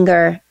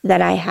anger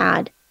that I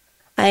had.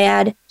 I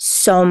had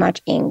so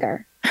much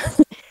anger.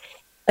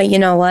 But you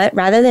know what?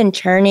 Rather than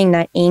turning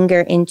that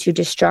anger into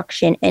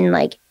destruction and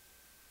like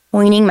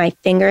pointing my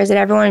fingers at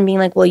everyone and being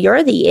like, well,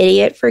 you're the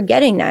idiot for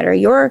getting that, or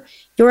you're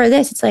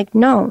this. It's like,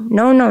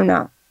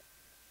 no.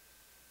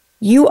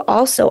 You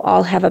also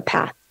all have a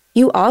path.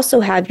 You also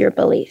have your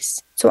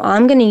beliefs. So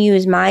I'm going to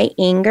use my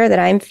anger that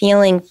I'm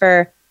feeling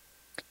for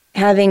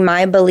having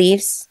my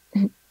beliefs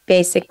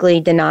basically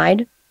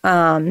denied,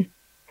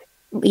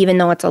 even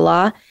though it's a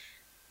law.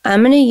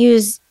 I'm going to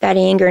use that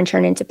anger and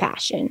turn it into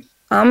passion.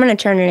 I'm going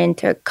to turn it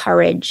into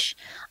courage.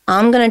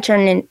 I'm going to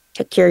turn it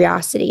into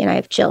curiosity. And I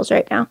have chills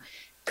right now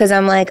because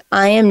I'm like,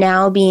 I am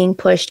now being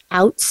pushed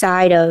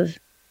outside of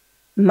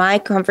my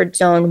comfort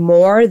zone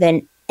more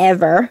than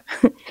ever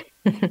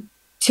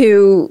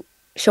to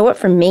show up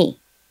for me.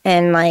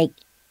 And like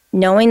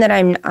knowing that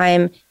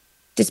I'm,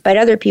 despite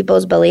other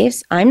people's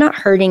beliefs, I'm not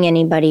hurting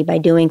anybody by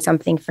doing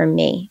something for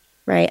me,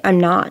 right? I'm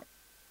not.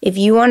 If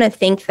you want to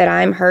think that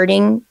I'm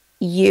hurting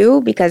you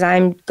because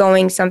I'm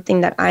going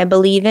something that I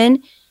believe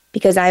in,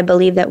 because I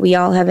believe that we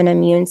all have an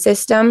immune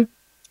system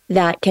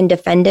that can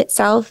defend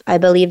itself. I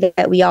believe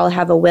that we all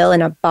have a will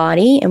and a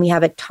body and we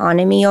have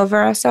autonomy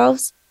over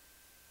ourselves.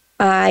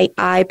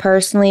 I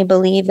personally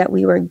believe that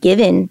we were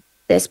given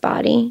this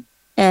body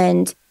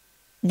and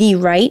the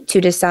right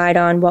to decide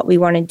on what we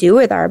want to do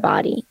with our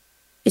body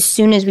as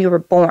soon as we were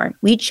born.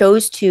 We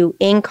chose to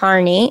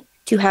incarnate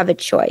to have a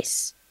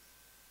choice.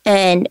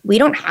 And we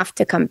don't have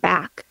to come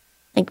back.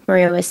 Like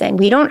Maria was saying,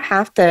 we don't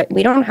have to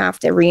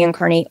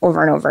reincarnate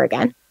over and over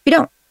again. We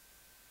don't.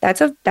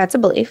 That's a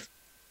belief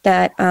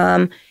that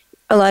a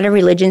lot of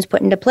religions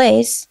put into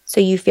place so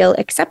you feel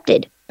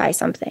accepted by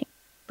something.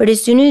 But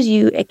as soon as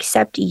you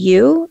accept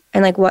you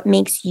and like what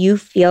makes you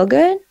feel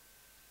good,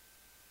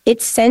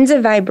 it sends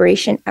a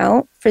vibration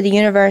out for the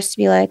universe to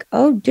be like,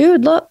 oh,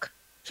 dude, look,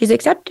 she's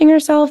accepting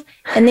herself.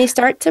 And they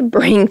start to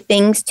bring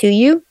things to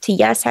you to,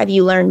 yes, have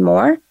you learn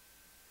more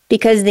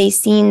because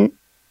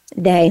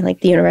like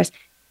the universe,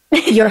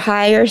 your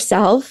higher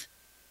self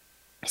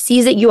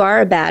sees that you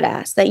are a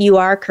badass, that you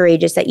are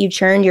courageous, that you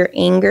turned your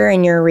anger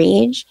and your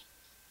rage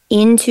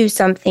into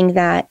something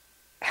that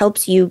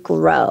helps you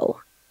grow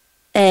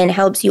and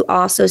helps you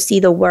also see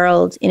the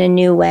world in a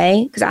new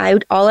way.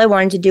 Because all I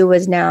wanted to do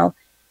was now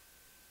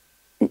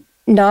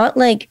not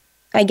like,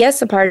 I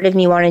guess a part of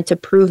me wanted to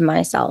prove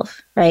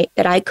myself, right?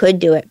 That I could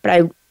do it.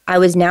 But I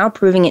was now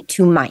proving it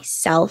to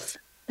myself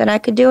that I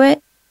could do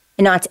it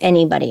and not to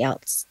anybody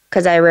else.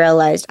 Because I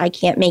realized I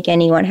can't make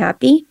anyone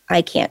happy.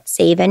 I can't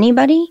save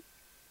anybody.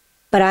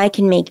 But I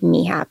can make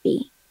me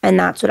happy. And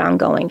that's what I'm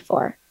going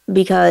for.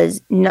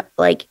 Because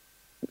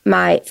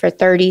for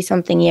 30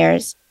 something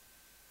years,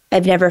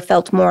 I've never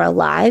felt more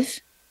alive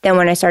than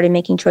when I started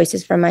making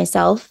choices for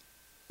myself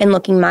and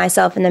looking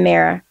myself in the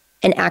mirror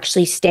and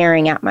actually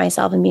staring at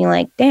myself and being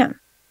like, damn,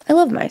 I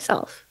love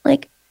myself.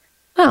 Like,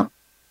 wow,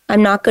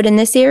 I'm not good in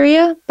this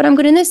area, but I'm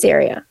good in this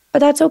area. But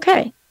that's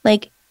okay.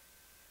 Like,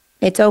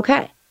 it's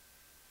okay.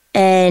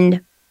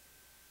 And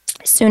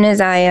as soon as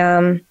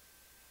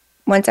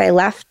once I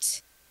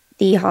left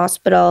the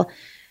hospital,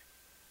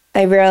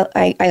 I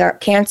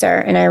got cancer,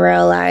 and I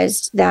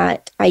realized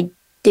that I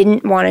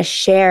didn't want to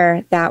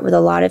share that with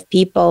a lot of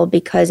people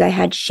because I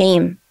had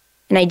shame,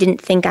 and I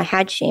didn't think I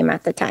had shame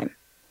at the time.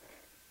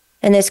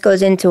 And this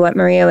goes into what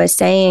Maria was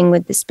saying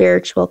with the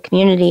spiritual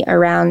community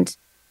around,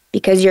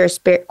 because you're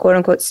a quote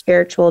unquote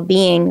spiritual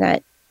being,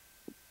 that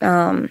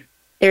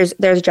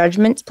there's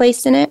judgments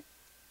placed in it.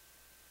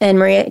 And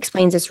Maria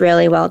explains this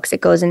really well because it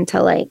goes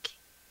into like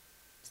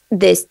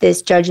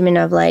this judgment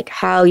of like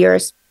how you're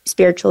a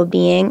spiritual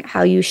being,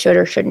 how you should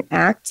or shouldn't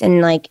act,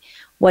 and like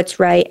what's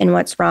right and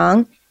what's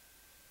wrong.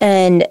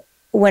 And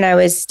when I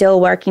was still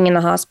working in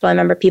the hospital, I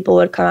remember people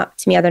would come up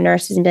to me, other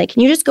nurses, and be like,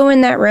 can you just go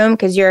in that room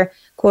because you're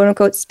quote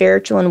unquote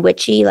spiritual and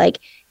witchy? Like,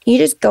 can you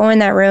just go in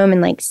that room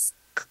and like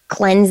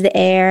cleanse the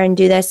air and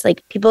do this?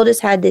 Like, people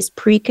just had this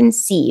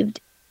preconceived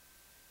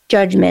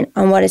judgment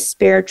on what a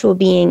spiritual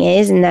being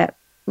is, and that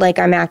like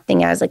I'm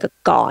acting as like a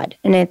god.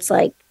 And it's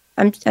like,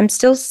 I'm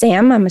still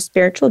Sam. I'm a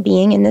spiritual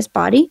being in this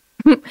body,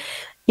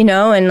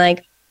 and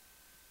like,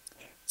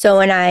 so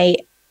when I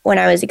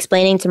was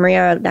explaining to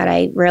Maria that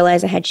I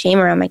realized I had shame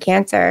around my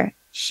cancer,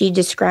 she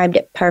described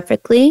it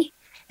perfectly.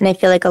 And I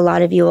feel like a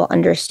lot of you will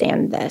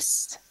understand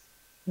this.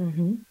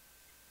 Mm-hmm.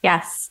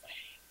 Yes.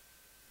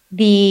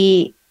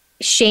 The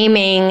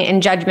shaming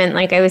and judgment,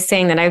 like I was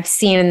saying, that I've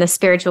seen in the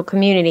spiritual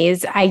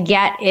communities, I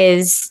get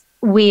is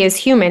we as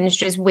humans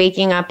just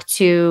waking up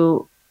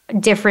to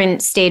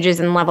different stages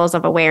and levels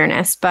of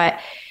awareness. But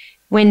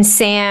when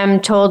Sam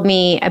told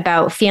me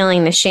about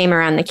feeling the shame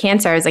around the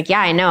cancer, I was like,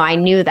 yeah, I know. I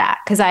knew that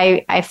because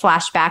I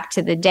flashed back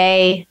to the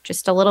day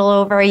just a little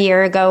over a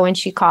year ago when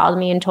she called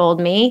me and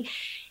told me.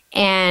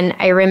 And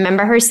I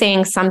remember her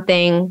saying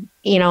something,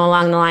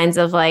 along the lines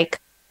of like,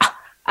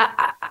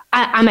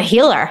 I'm a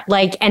healer,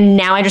 like, and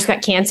now I just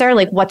got cancer.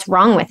 Like, what's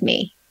wrong with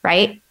me?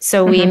 right?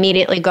 So we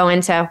immediately go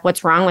into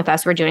what's wrong with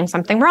us. We're doing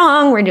something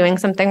wrong. We're doing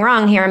something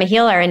wrong. Here, I'm a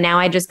healer, and now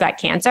I just got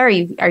cancer.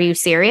 Are you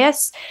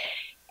serious?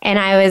 And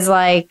I was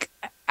like,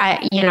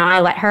 I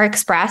let her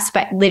express,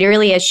 but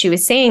literally as she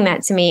was saying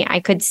that to me, I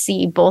could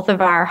see both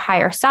of our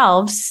higher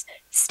selves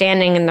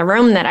standing in the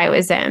room that I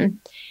was in.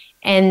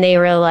 And they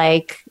were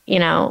like,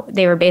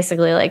 they were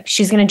basically like,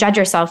 she's going to judge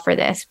herself for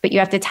this, but you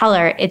have to tell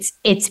her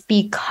it's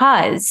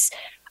because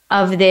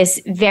of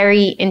this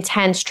very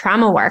intense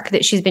trauma work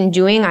that she's been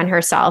doing on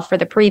herself for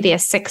the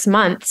previous 6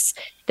 months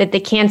that the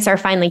cancer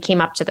finally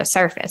came up to the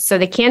surface. So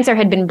the cancer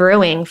had been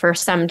brewing for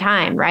some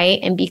time, right?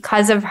 And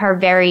because of her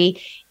very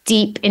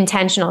deep,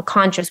 intentional,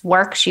 conscious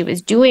work she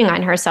was doing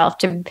on herself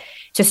to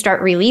start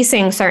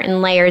releasing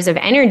certain layers of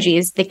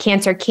energies, the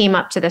cancer came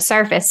up to the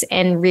surface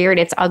and reared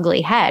its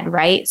ugly head,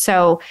 right?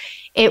 So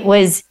it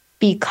was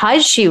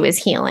because she was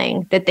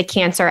healing that the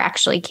cancer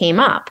actually came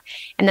up.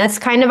 And that's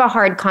kind of a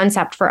hard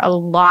concept for a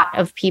lot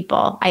of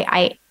people.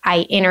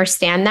 I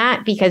understand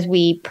that because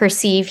we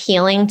perceive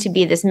healing to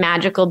be this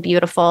magical,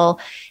 beautiful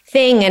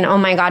thing. And oh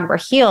my God, we're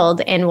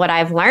healed. And what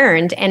I've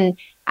learned, and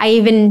I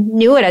even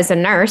knew it as a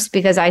nurse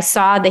because I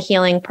saw the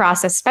healing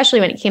process,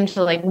 especially when it came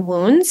to like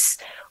wounds.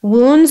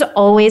 Wounds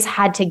always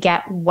had to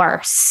get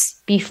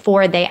worse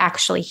before they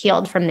actually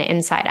healed from the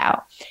inside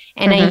out.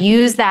 And I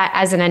use that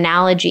as an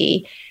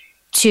analogy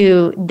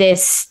to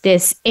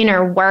this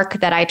inner work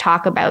that I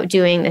talk about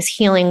doing, this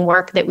healing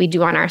work that we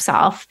do on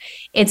ourselves.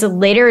 It's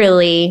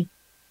literally,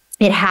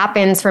 it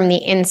happens from the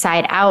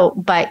inside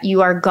out, but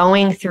you are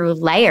going through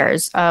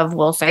layers of,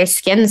 we'll say,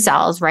 skin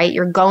cells, right?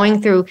 You're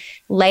going through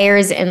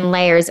layers and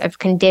layers of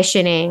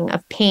conditioning,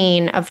 of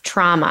pain, of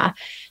trauma.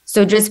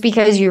 So just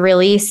because you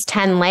release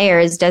 10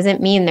 layers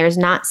doesn't mean there's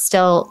not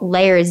still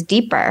layers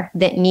deeper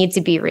that need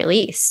to be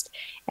released.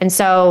 And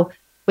so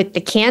with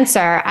the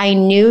cancer, I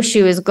knew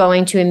she was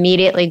going to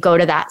immediately go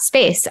to that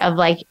space of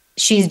like,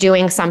 she's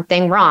doing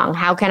something wrong.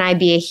 How can I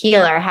be a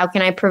healer? How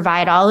can I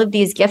provide all of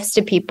these gifts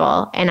to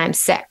people? And I'm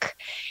sick.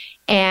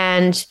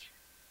 And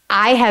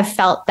I have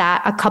felt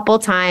that a couple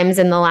times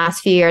in the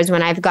last few years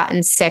when I've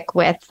gotten sick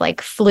with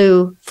like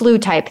flu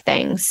type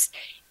things.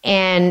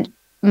 And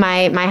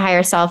my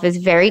higher self is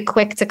very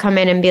quick to come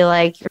in and be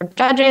like, you're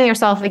judging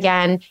yourself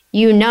again.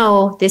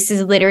 This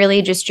is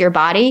literally just your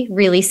body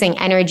releasing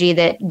energy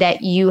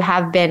that you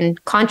have been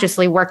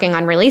consciously working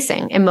on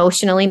releasing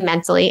emotionally,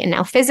 mentally, and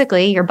now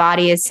physically, your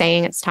body is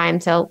saying it's time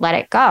to let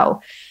it go.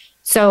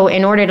 So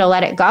in order to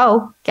let it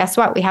go, guess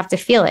what? We have to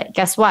feel it.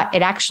 Guess what?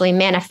 It actually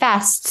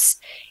manifests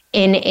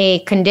in a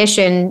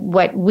condition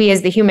what we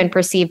as the human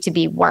perceive to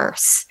be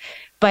worse.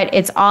 But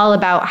it's all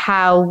about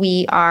how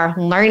we are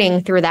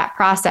learning through that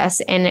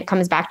process. And it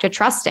comes back to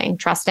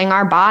trusting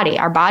our body.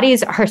 Our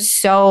bodies are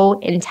so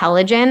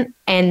intelligent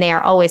and they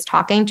are always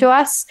talking to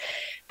us,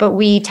 but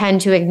we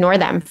tend to ignore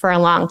them for a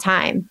long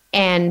time.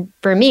 And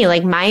for me,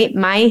 like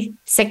my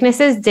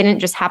sicknesses didn't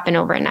just happen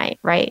overnight,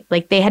 right?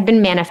 Like they had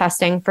been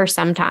manifesting for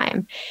some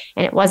time.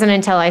 And it wasn't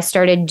until I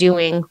started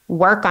doing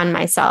work on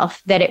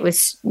myself that it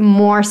was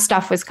more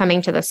stuff was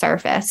coming to the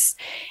surface.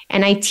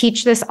 And I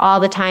teach this all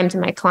the time to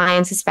my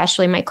clients,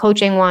 especially my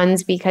coaching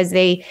ones, because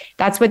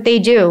that's what they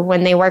do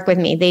when they work with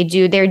me. They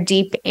do their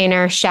deep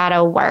inner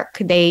shadow work.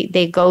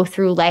 They go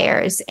through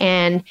layers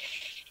and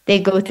they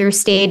go through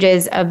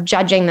stages of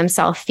judging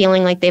themselves,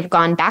 feeling like they've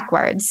gone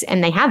backwards,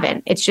 and they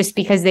haven't. It's just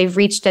because they've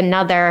reached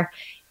another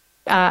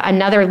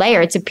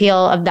layer to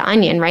peel of the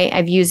onion, right?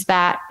 I've used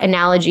that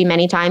analogy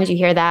many times. You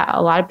hear that.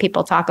 A lot of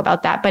people talk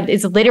about that, but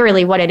it's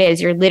literally what it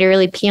is. You're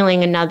literally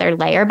peeling another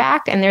layer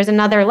back, and there's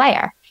another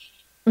layer.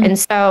 Mm-hmm. And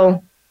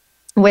so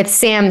with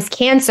Sam's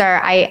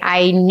cancer,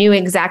 I knew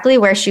exactly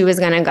where she was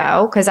going to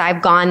go because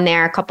I've gone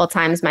there a couple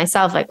times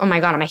myself, like, oh my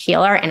God, I'm a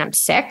healer and I'm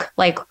sick.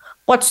 Like,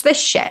 what's this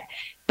shit?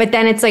 But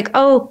then it's like,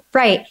 oh,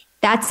 right.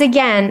 That's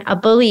again, a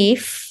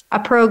belief, a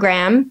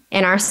program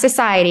in our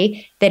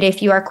society that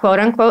if you are quote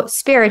unquote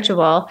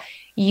spiritual,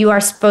 you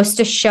are supposed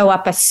to show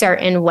up a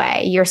certain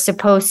way. You're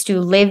supposed to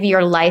live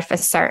your life a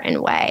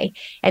certain way.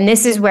 And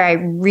this is where I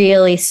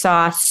really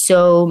saw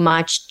so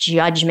much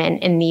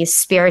judgment in these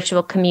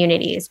spiritual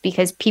communities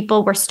because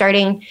people were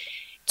starting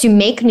to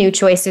make new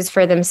choices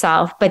for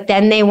themselves, but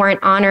then they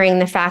weren't honoring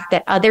the fact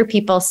that other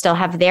people still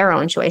have their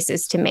own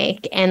choices to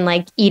make. And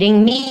like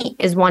eating meat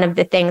is one of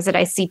the things that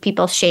I see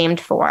people shamed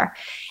for.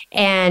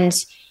 And,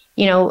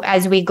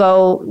 as we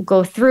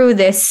go through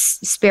this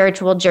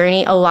spiritual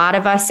journey, a lot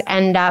of us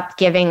end up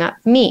giving up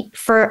meat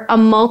for a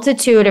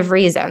multitude of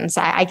reasons.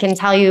 I can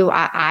tell you,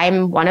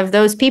 I'm one of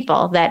those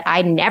people that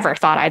I never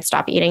thought I'd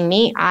stop eating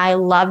meat. I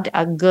loved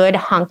a good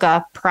hunk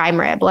of prime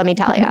rib, let me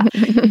tell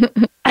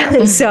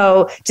you.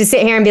 So to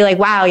sit here and be like,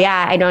 wow,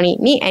 yeah, I don't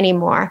eat meat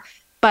anymore.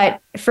 But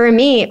for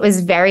me, it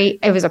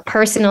was a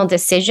personal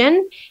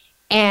decision.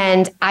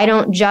 And I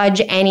don't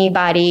judge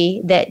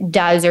anybody that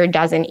does or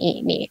doesn't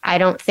eat meat. I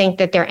don't think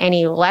that they're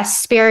any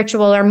less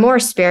spiritual or more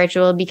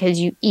spiritual because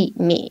you eat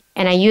meat.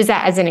 And I use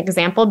that as an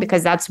example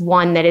because that's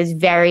one that is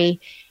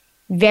very,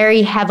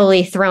 very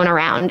heavily thrown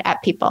around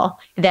at people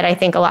that I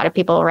think a lot of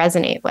people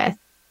resonate with.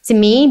 It's To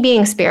me,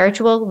 being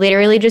spiritual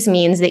literally just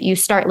means that you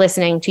start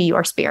listening to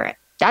your spirit.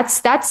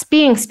 That's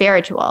being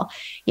spiritual.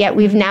 Yet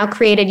we've now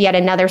created yet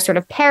another sort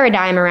of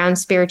paradigm around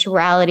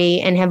spirituality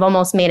and have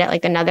almost made it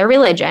like another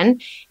religion.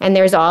 And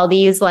there's all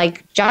these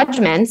like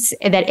judgments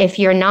that if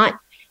you're not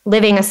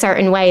living a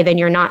certain way, then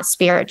you're not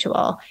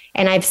spiritual.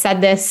 And I've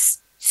said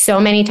this so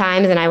many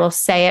times, and I will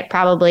say it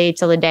probably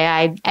till the day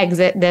I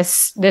exit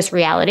this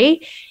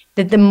reality,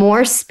 that the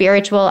more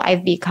spiritual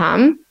I've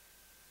become,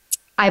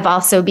 I've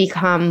also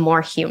become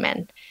more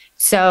human.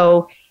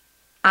 So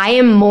I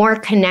am more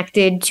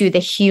connected to the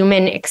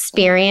human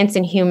experience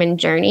and human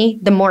journey,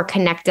 the more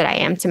connected I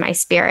am to my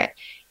spirit.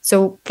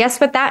 So guess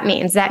what that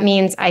means? That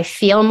means I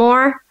feel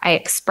more, I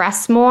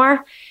express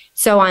more.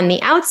 So on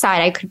the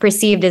outside, I could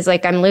perceive as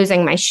like I'm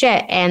losing my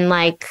shit and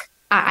like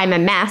I'm a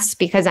mess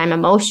because I'm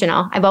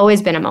emotional. I've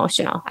always been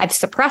emotional. I've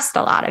suppressed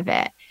a lot of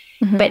it.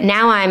 Mm-hmm. But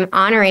now I'm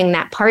honoring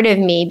that part of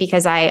me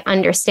because I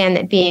understand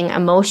that being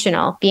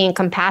emotional, being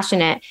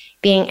compassionate,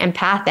 being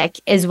empathic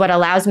is what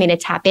allows me to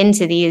tap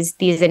into these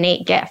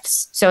innate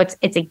gifts. So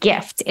it's a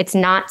gift. It's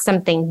not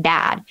something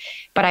bad.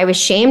 But I was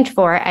shamed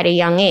for it at a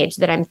young age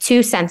that I'm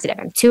too sensitive,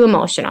 I'm too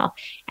emotional.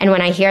 And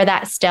when I hear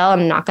that still,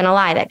 I'm not going to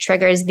lie, that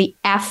triggers the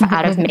F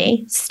out of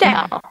me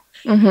still.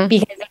 Mm-hmm.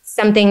 Because it's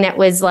something that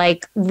was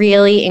like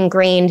really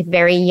ingrained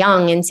very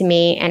young into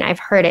me. And I've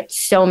heard it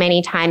so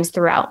many times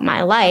throughout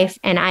my life.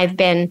 And I've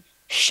been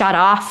shut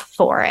off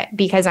for it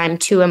because I'm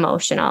too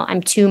emotional.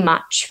 I'm too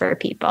much for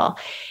people.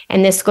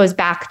 And this goes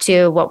back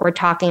to what we're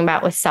talking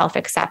about with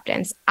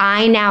self-acceptance.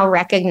 I now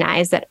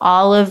recognize that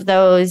all of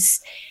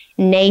those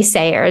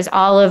naysayers,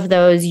 all of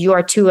those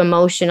you're too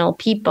emotional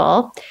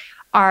people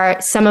are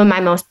some of my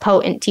most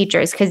potent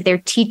teachers because they're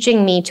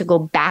teaching me to go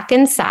back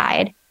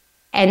inside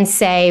and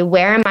say,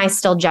 where am I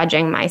still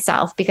judging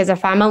myself? Because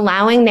if I'm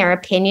allowing their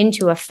opinion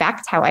to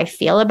affect how I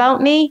feel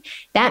about me,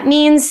 that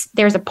means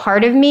there's a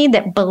part of me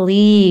that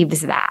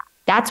believes that.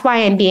 That's why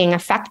I'm being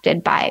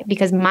affected by it,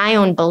 because my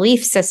own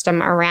belief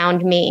system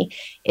around me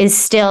is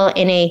still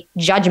in a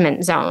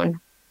judgment zone.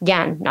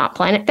 Again, not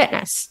Planet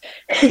Fitness.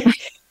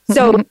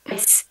 So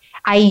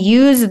I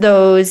use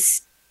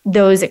those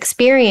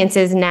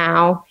experiences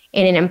now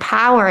in an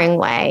empowering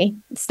way.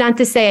 It's not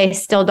to say I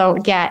still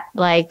don't get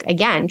like,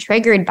 again,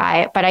 triggered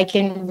by it, but I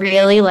can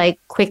really like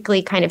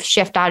quickly kind of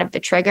shift out of the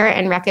trigger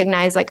and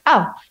recognize like,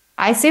 oh,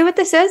 I see what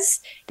this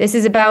is. This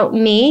is about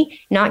me,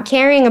 not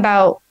caring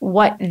about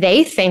what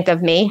they think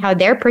of me, how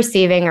they're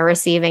perceiving or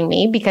receiving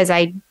me, because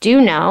I do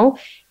know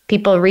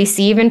people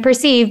receive and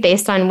perceive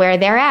based on where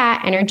they're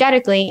at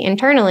energetically,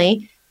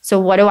 internally. So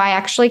what do I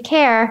actually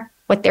care?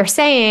 What they're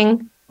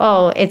saying?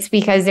 Oh, it's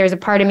because there's a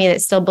part of me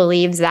that still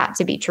believes that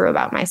to be true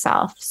about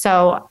myself.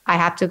 So I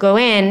have to go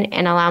in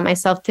and allow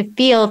myself to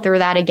feel through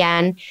that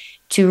again,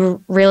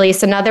 to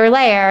release another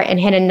layer and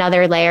hit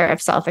another layer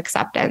of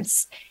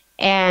self-acceptance.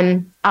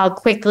 And I'll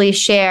quickly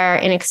share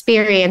an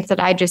experience that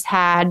I just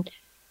had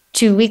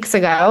 2 weeks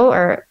ago,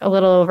 or a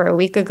little over a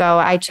week ago.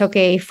 I took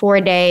a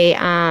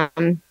 4-day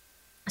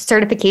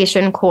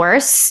certification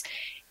course,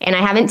 and I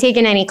haven't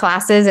taken any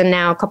classes in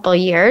now a couple of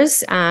years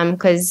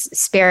because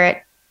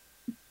Spirit,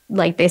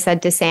 like they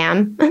said to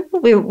Sam,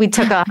 we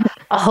took a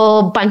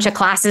whole bunch of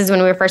classes when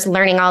we were first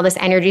learning all this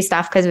energy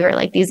stuff because we were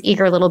like these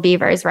eager little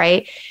beavers,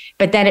 right?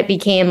 But then it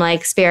became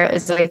like Spirit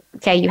was like,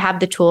 okay, you have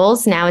the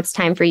tools. Now it's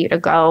time for you to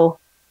go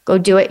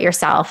do it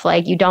yourself.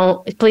 Like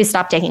please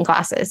stop taking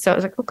classes. So I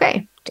was like,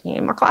 okay,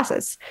 taking more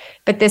classes.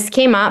 But this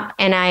came up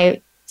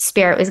and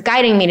Spirit was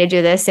guiding me to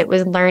do this. It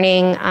was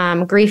learning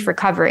grief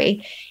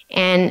recovery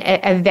and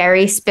a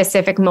very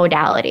specific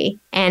modality.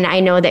 And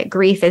I know that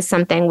grief is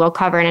something we'll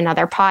cover in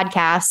another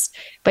podcast,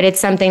 but it's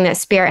something that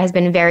Spirit has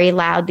been very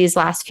loud these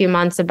last few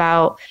months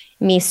about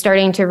me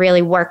starting to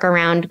really work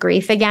around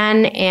grief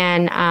again.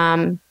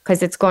 And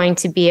because it's going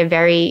to be a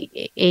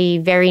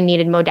very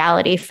needed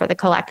modality for the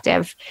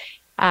collective.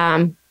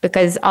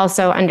 Because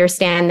also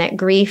understand that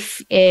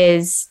grief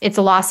it's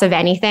a loss of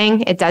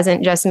anything. It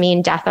doesn't just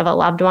mean death of a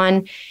loved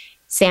one.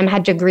 Sam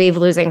had to grieve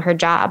losing her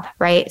job,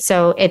 right?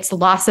 So it's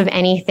loss of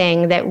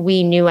anything that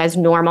we knew as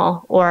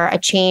normal or a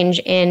change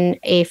in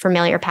a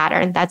familiar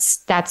pattern.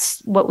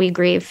 That's what we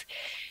grieve.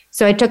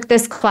 So I took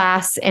this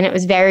class and it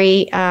was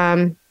very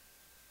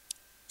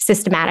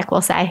systematic, we'll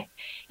say.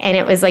 And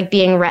it was like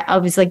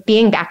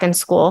being back in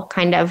school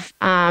kind of.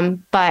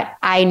 But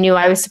I knew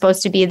I was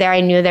supposed to be there.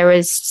 I knew there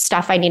was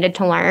stuff I needed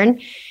to learn.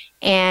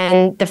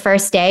 And the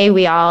first day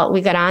we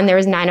got on, there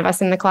was 9 of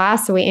us in the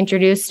class. So we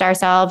introduced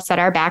ourselves, said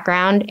our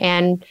background,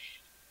 and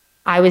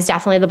I was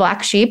definitely the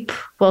black sheep,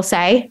 we'll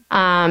say.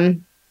 We'll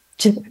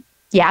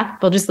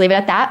just leave it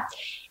at that.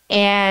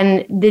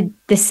 And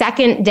the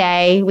second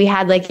day we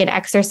had like an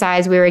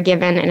exercise, we were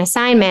given an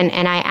assignment,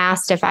 and I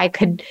asked if I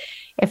could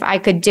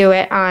do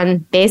it on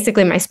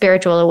basically my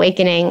spiritual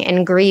awakening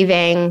and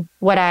grieving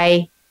what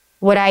I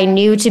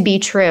knew to be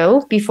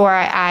true before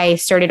I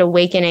started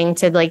awakening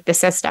to like the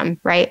system,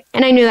 right?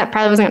 And I knew that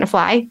probably wasn't going to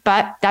fly,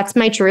 but that's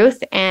my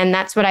truth. And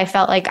that's what I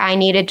felt like I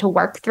needed to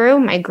work through,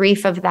 my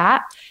grief of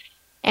that.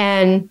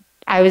 And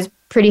I was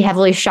pretty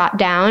heavily shot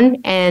down.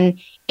 And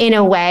in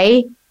a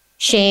way,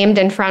 shamed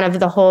in front of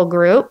the whole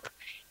group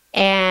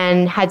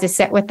and had to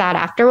sit with that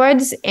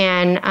afterwards.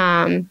 And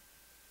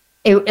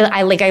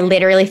I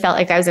literally felt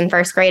like I was in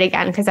first grade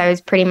again, because I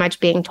was pretty much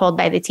being told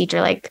by the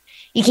teacher, like,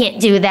 you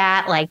can't do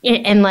that, like,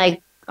 and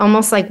like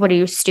almost like, what are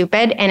you,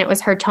 stupid? And it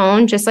was her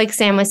tone, just like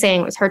Sam was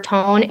saying, it was her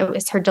tone, it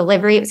was her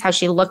delivery, it was how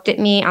she looked at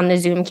me on the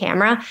Zoom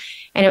camera.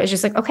 And it was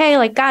just like, okay,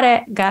 like, got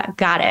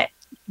it.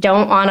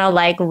 Don't want to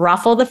like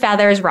ruffle the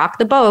feathers, rock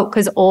the boat,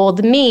 because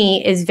old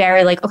me is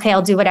very like, okay,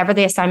 I'll do whatever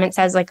the assignment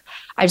says. Like,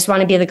 I just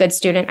want to be the good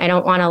student. I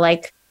don't want to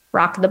like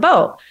rock the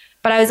boat.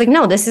 But I was like,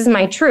 no, this is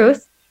my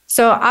truth.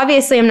 So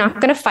obviously I'm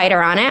not going to fight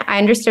her on it. I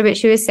understood what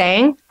she was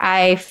saying.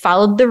 I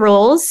followed the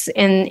rules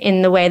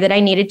in the way that I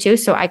needed to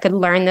so I could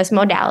learn this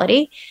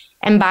modality.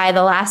 And by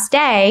the last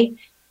day,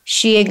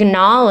 she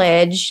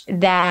acknowledged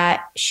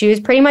that she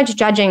was pretty much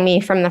judging me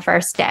from the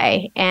first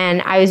day.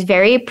 And I was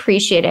very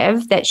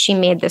appreciative that she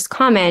made this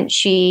comment.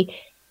 She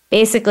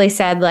basically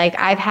said, like,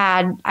 I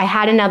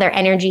had another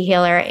energy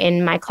healer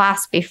in my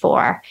class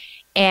before,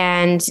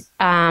 and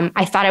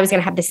I thought I was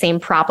going to have the same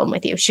problem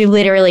with you. She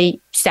literally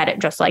said it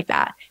just like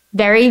that.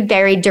 Very,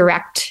 very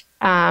direct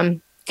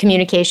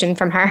communication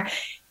from her.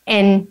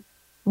 And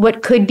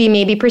what could be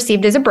maybe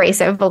perceived as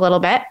abrasive a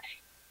little bit,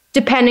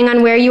 depending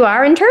on where you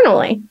are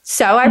internally.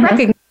 So I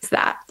recognize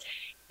that.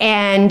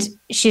 And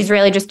she's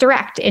really just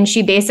direct. And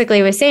she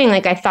basically was saying,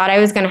 like, I thought I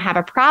was going to have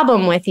a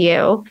problem with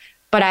you,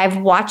 but I've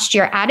watched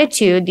your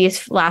attitude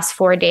these last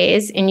 4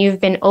 days, and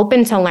you've been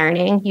open to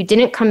learning. You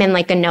didn't come in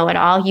like a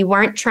know-it-all. You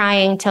weren't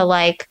trying to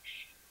like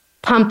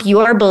pump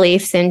your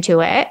beliefs into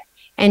it.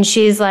 And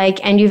she's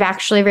like, and you've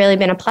actually really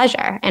been a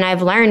pleasure. And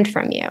I've learned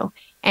from you.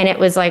 And it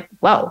was like,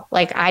 whoa,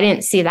 like, I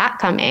didn't see that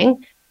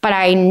coming. But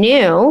I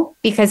knew,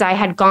 because I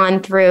had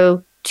gone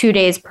through 2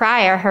 days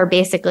prior, her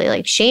basically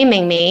like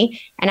shaming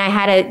me. And I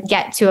had to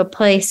get to a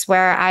place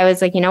where I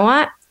was like, you know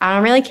what? I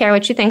don't really care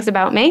what she thinks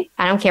about me.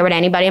 I don't care what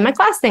anybody in my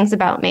class thinks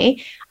about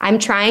me. I'm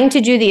trying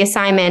to do the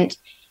assignment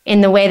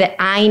in the way that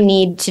I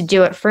need to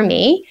do it for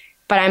me.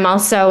 But I'm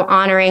also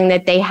honoring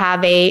that they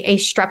have a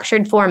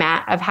structured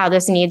format of how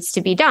this needs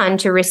to be done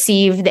to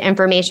receive the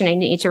information I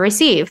need to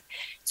receive.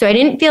 So I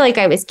didn't feel like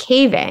I was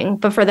caving,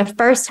 but for the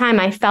first time,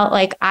 I felt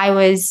like I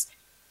was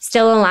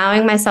still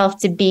allowing myself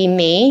to be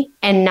me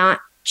and not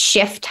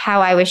shift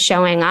how I was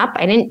showing up.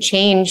 I didn't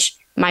change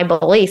my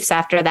beliefs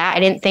after that. I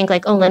didn't think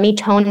like, oh, let me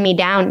tone me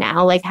down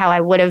now, like how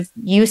I would have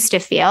used to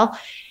feel.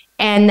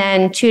 And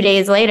then 2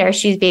 days later,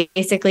 she's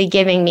basically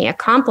giving me a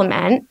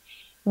compliment,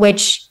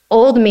 which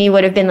old me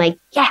would have been like,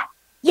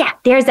 yeah,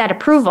 there's that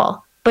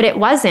approval. But it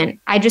wasn't.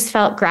 I just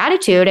felt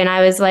gratitude. And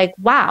I was like,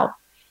 wow,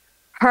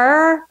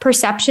 her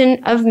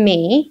perception of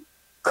me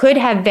could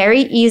have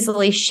very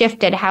easily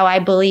shifted how I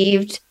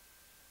believed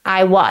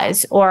I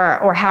was,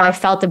 or how I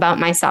felt about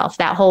myself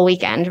that whole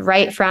weekend.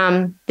 Right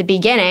from the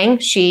beginning,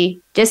 she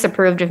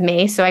disapproved of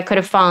me, so I could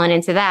have fallen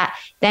into that.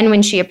 Then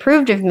when she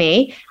approved of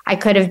me, I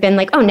could have been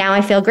like, oh, now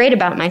I feel great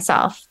about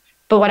myself.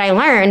 But what I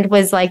learned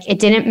was like, it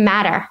didn't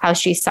matter how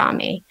she saw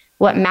me.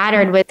 What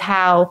mattered was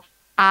how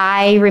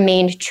I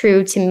remained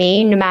true to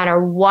me, no matter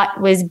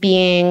what was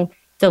being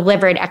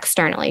delivered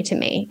externally to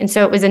me. And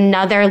so it was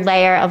another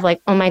layer of like,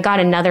 oh my God,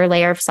 another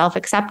layer of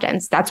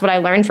self-acceptance. That's what I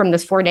learned from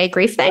this 4-day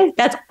grief thing.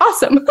 That's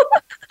awesome.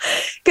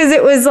 Because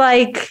it was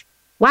like,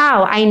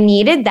 wow, I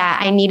needed that.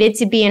 I needed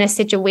to be in a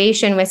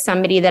situation with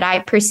somebody that I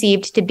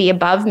perceived to be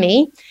above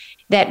me,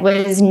 that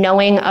was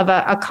knowing of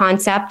a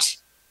concept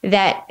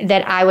that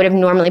I would have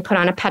normally put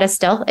on a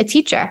pedestal, a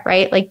teacher,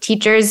 right? Like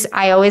teachers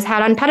I always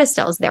had on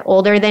pedestals. They're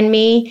older than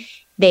me.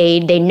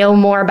 They know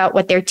more about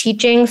what they're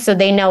teaching, so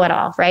they know it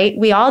all, right?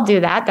 We all do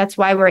that. That's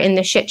why we're in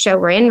the shit show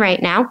we're in right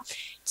now,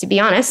 to be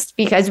honest,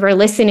 because we're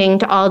listening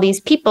to all these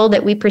people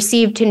that we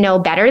perceive to know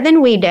better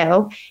than we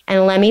do.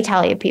 And let me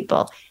tell you,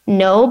 people,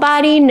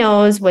 nobody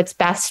knows what's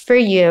best for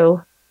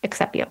you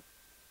except you.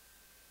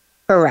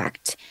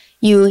 Correct.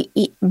 You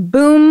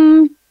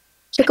boom,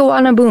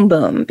 chickawana boom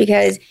boom,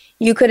 because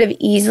you could have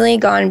easily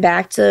gone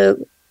back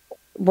to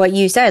what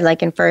you said,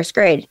 like in first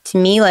grade. To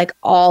me, like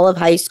all of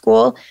high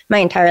school, my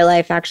entire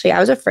life, actually, I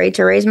was afraid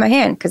to raise my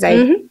hand because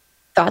I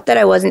thought that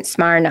I wasn't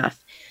smart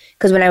enough.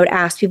 Because when I would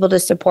ask people to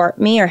support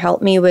me or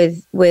help me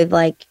with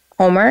like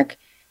homework,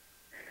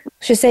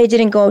 let's just say it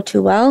didn't go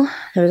too well.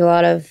 There was a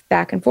lot of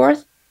back and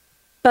forth.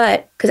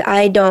 But because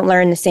I don't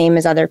learn the same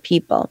as other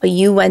people, but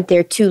you went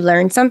there to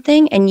learn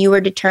something and you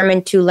were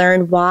determined to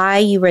learn why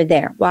you were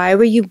there. Why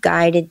were you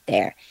guided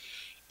there?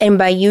 And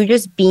by you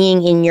just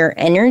being in your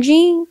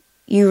energy,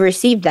 you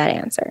received that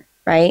answer,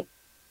 right?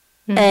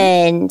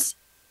 And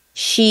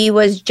she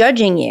was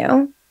judging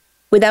you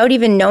without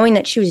even knowing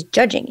that she was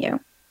judging you.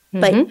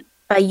 But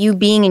by you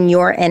being in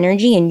your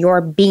energy and your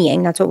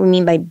being, that's what we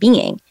mean by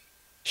being,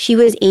 she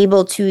was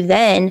able to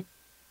then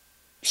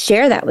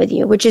share that with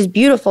you, which is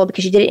beautiful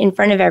because she did it in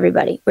front of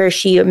everybody, where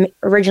she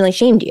originally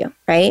shamed you,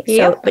 right?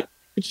 Yep. So, but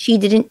she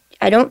didn't,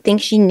 I don't think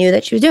she knew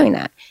that she was doing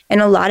that.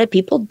 And a lot of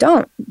people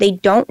don't. They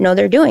don't know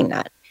they're doing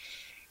that.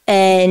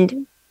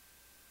 And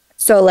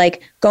so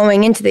like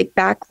going into the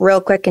back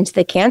real quick into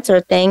the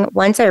cancer thing,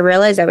 once I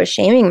realized I was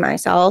shaming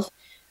myself,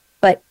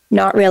 but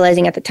not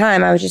realizing at the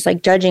time, I was just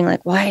like judging,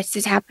 like, why is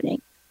this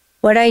happening?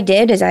 What I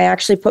did is I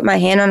actually put my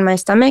hand on my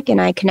stomach and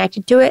I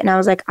connected to it. And I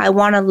was like, I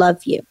want to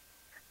love you.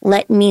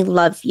 Let me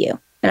love you.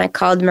 And I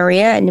called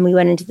Maria and then we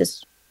went into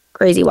this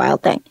crazy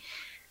wild thing.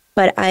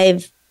 But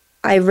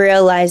I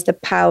realized the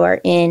power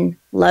in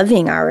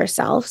loving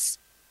ourselves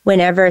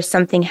whenever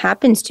something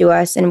happens to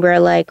us and we're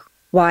like,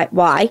 why?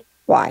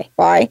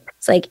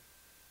 It's like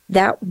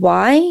that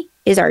why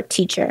is our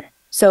teacher.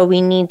 So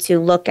we need to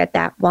look at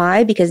that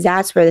why, because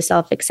that's where the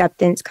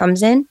self-acceptance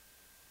comes in.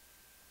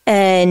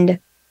 And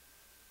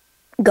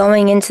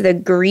going into the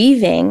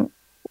grieving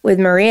with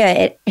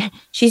Maria,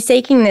 she's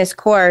taking this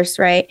course,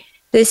 right?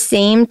 The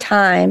same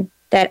time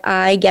that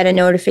I get a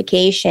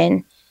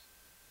notification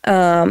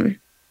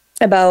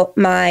about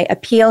my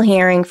appeal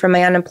hearing for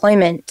my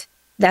unemployment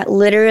that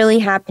literally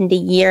happened a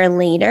year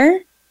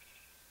later.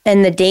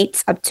 And the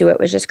dates up to it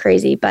was just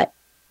crazy. But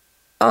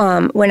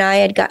when I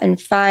had gotten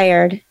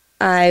fired,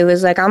 I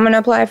was like, I'm going to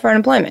apply for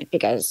unemployment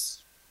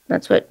because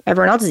that's what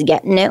everyone else is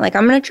getting it. Like,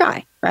 I'm going to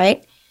try,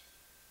 right?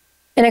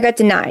 And I got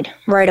denied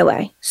right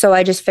away. So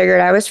I just figured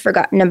I was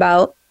forgotten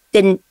about,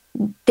 didn't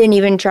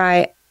even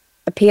try,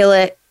 appeal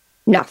it,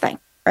 nothing,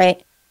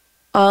 right?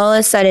 All of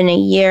a sudden, a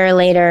year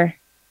later,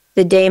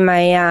 the day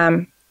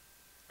my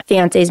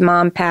fiance's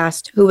mom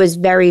passed, who was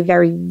very,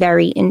 very,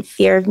 very in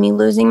fear of me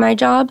losing my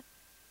job,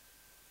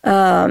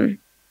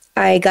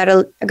 I got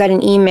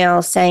an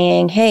email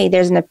saying, hey,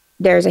 there's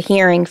a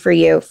hearing for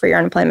you for your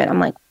unemployment. I'm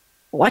like,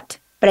 what?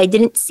 But I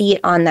didn't see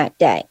it on that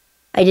day.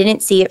 I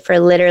didn't see it for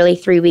literally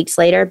 3 weeks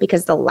later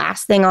because the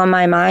last thing on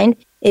my mind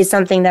is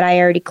something that I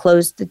already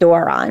closed the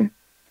door on.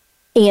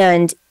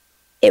 And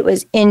it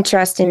was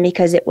interesting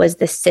because it was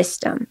the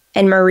system.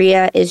 And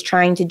Maria is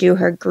trying to do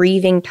her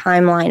grieving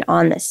timeline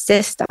on the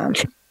system,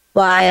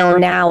 while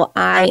now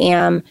I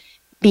am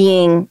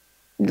being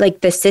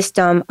like the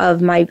system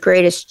of my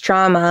greatest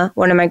trauma,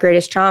 one of my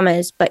greatest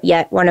traumas, but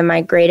yet one of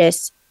my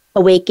greatest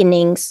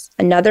awakenings,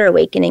 another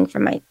awakening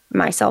from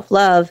my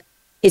self-love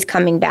is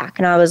coming back.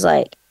 And I was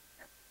like,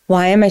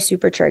 why am I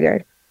super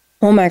triggered?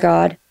 Oh my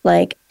God.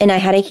 Like, and I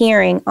had a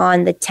hearing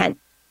on the 10th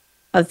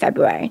of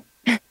February,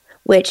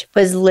 which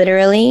was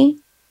literally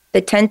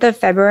the 10th of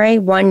February,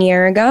 1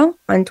 year ago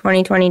on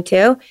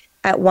 2022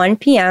 at 1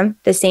 p.m.,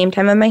 the same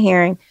time of my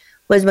hearing,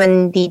 was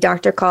when the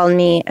doctor called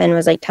me and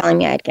was like telling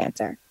me I had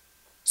cancer.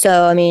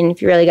 So, I mean,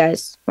 if you really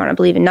guys want to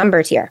believe in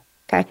numbers here,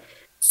 okay?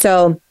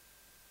 So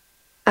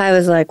I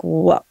was like,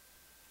 whoa.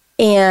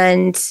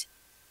 And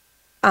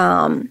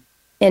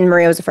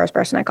Maria was the first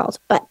person I called.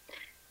 But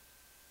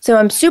so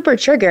I'm super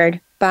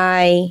triggered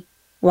by,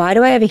 why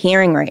do I have a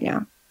hearing right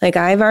now? Like,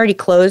 I've already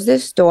closed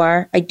this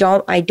door. I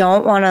don't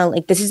want to,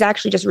 like, this is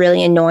actually just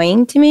really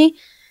annoying to me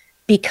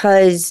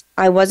because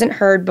I wasn't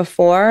heard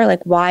before.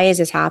 Like, why is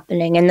this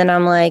happening? And then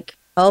I'm like,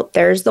 oh,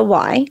 there's the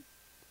why.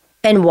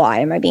 And why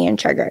am I being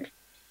triggered?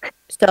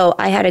 So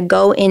I had to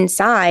go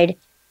inside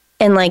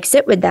and like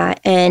sit with that.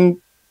 And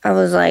I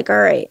was like, all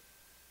right,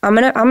 I'm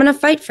going to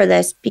fight for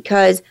this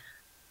because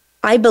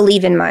I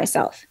believe in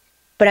myself,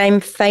 but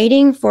I'm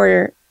fighting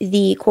for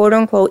the quote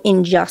unquote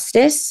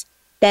injustice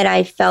that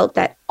I felt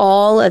that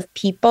all of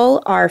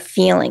people are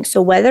feeling.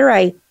 So whether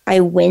I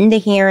win the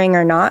hearing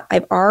or not,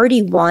 I've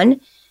already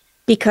won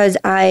because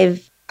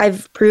I've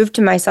proved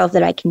to myself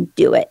that I can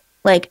do it.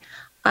 Like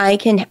I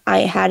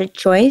had a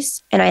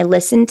choice and I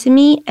listened to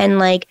me and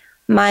like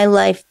my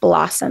life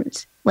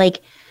blossomed.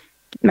 Like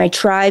my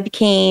tribe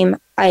came.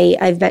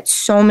 I've met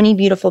so many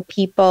beautiful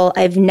people.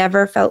 I've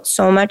never felt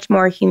so much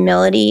more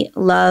humility,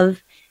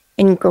 love,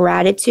 and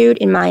gratitude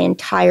in my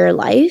entire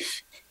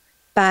life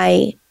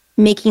by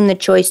making the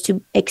choice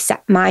to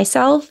accept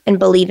myself and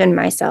believe in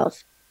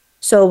myself.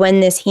 So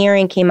when this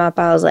hearing came up,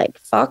 I was like,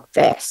 fuck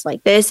this.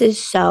 Like, this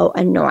is so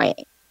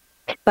annoying.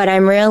 But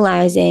I'm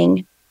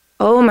realizing,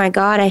 oh my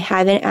God, I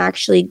haven't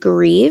actually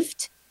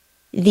grieved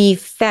the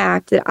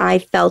fact that I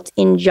felt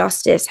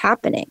injustice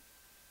happening.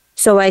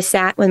 So I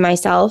sat with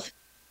myself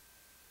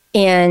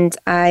and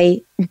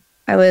I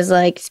was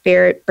like,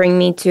 Spirit, bring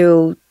me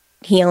to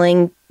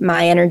healing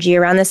my energy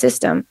around the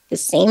system. The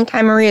same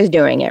time Maria's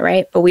doing it,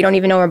 right? But we don't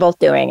even know we're both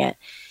doing it.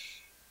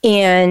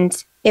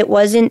 And it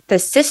wasn't the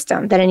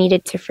system that I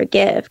needed to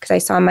forgive because I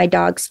saw my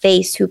dog's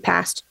face who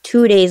passed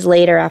 2 days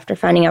later after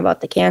finding out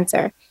about the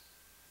cancer.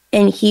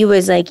 And he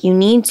was like, you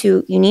need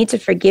to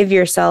forgive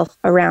yourself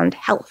around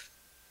health.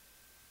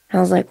 And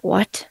I was like,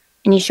 what?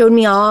 And he showed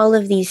me all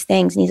of these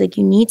things. And he's like,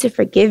 you need to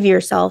forgive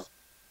yourself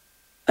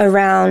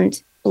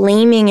around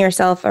blaming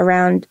yourself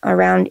around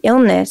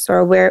illness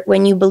or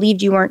when you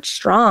believed you weren't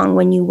strong,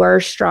 when you were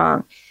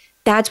strong.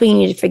 That's what you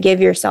need to forgive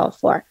yourself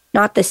for,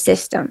 not the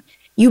system.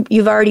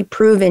 You've already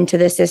proven to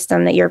the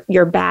system that you're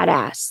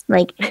badass.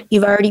 Like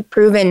you've already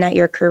proven that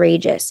you're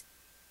courageous.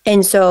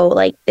 And so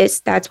like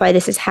that's why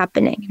this is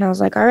happening. And I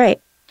was like, all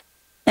right.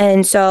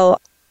 And so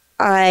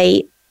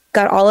I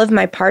got all of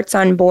my parts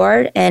on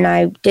board and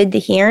I did the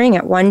hearing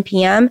at 1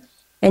 p.m.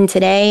 And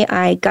today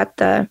I got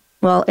it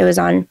was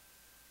on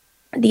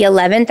the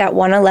 11th at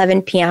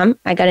 1:11 p.m.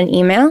 I got an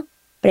email,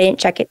 but I didn't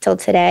check it till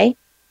today.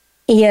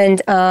 And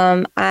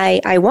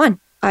I won.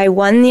 I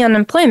won the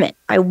unemployment.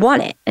 I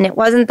won it. And it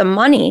wasn't the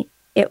money.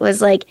 It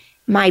was like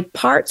my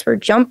parts were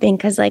jumping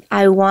because like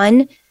I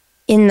won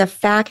in the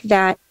fact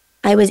that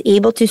I was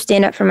able to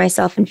stand up for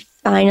myself and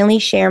finally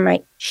share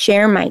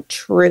my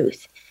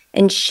truth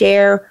and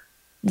share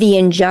the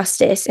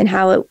injustice and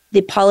how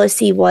the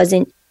policy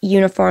wasn't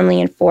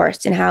uniformly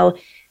enforced and how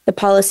the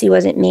policy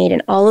wasn't made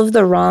and all of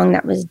the wrong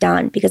that was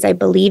done because I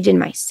believed in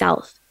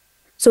myself.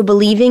 So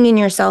believing in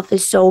yourself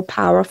is so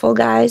powerful,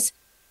 guys.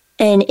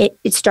 And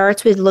it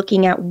starts with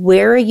looking at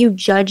where are you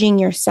judging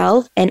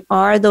yourself, and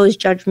are those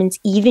judgments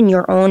even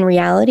your own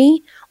reality,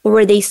 or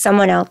are they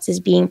someone else's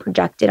being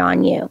projected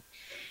on you?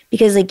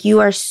 Because like you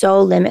are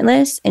so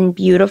limitless and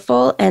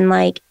beautiful, and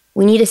like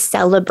we need to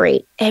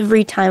celebrate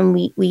every time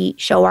we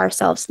show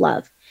ourselves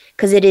love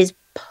because it is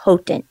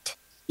potent.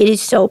 It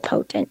is so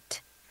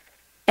potent.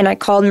 And I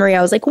called Maria.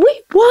 I was like,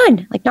 we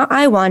won. Like not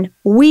I won,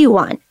 we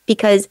won,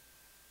 because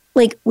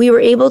like we were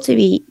able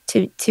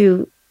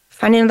to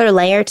find another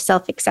layer to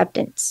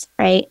self-acceptance,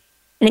 right?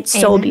 And it's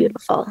so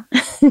beautiful.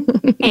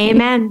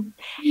 Amen.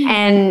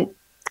 And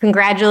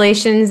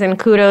congratulations and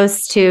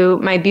kudos to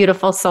my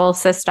beautiful soul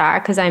sister,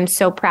 because I'm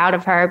so proud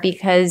of her,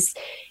 because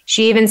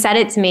she even said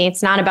it to me.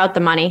 It's not about the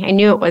money. I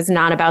knew it was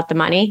not about the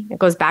money. It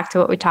goes back to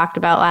what we talked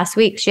about last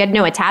week. She had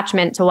no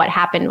attachment to what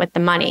happened with the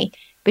money,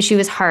 but she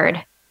was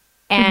heard.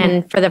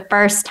 And for the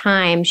first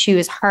time, she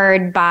was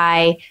heard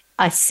by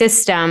a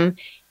system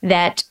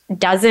that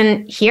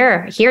doesn't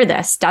hear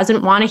this,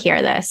 doesn't want to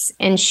hear this.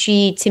 And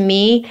she, to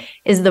me,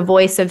 is the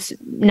voice of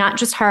not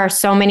just her,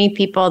 so many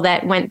people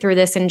that went through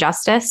this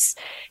injustice.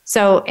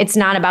 So it's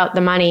not about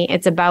the money,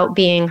 it's about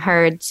being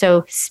heard.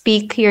 So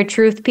speak your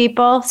truth,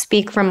 people.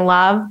 Speak from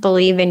love,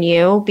 believe in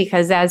you,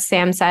 because as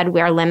Sam said,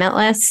 we are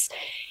limitless.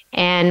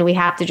 And we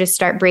have to just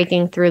start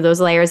breaking through those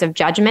layers of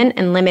judgment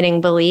and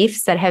limiting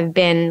beliefs that have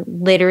been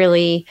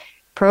literally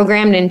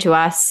programmed into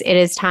us. It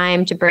is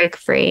time to break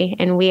free,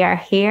 and we are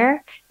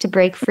here to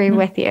break free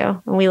with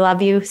you. And we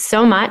love you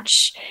so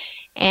much,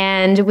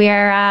 and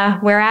we're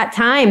at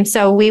time.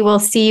 So we will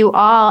see you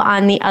all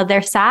on the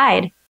other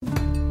side.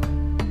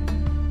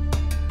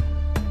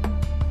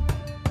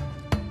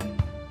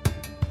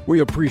 We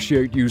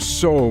appreciate you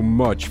so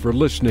much for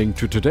listening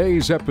to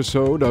today's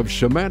episode of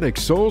Shamanic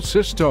Soul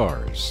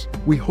Sisters.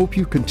 We hope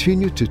you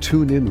continue to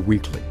tune in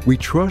weekly. We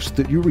trust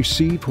that you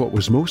received what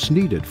was most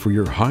needed for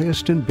your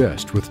highest and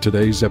best with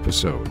today's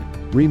episode.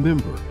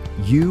 Remember,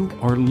 you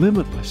are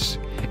limitless,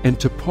 and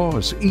to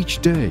pause each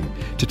day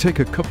to take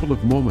a couple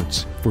of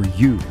moments for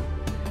you.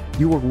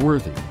 You are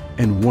worthy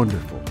and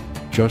wonderful,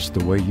 just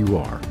the way you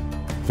are.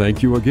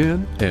 Thank you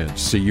again, and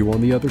see you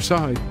on the other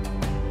side.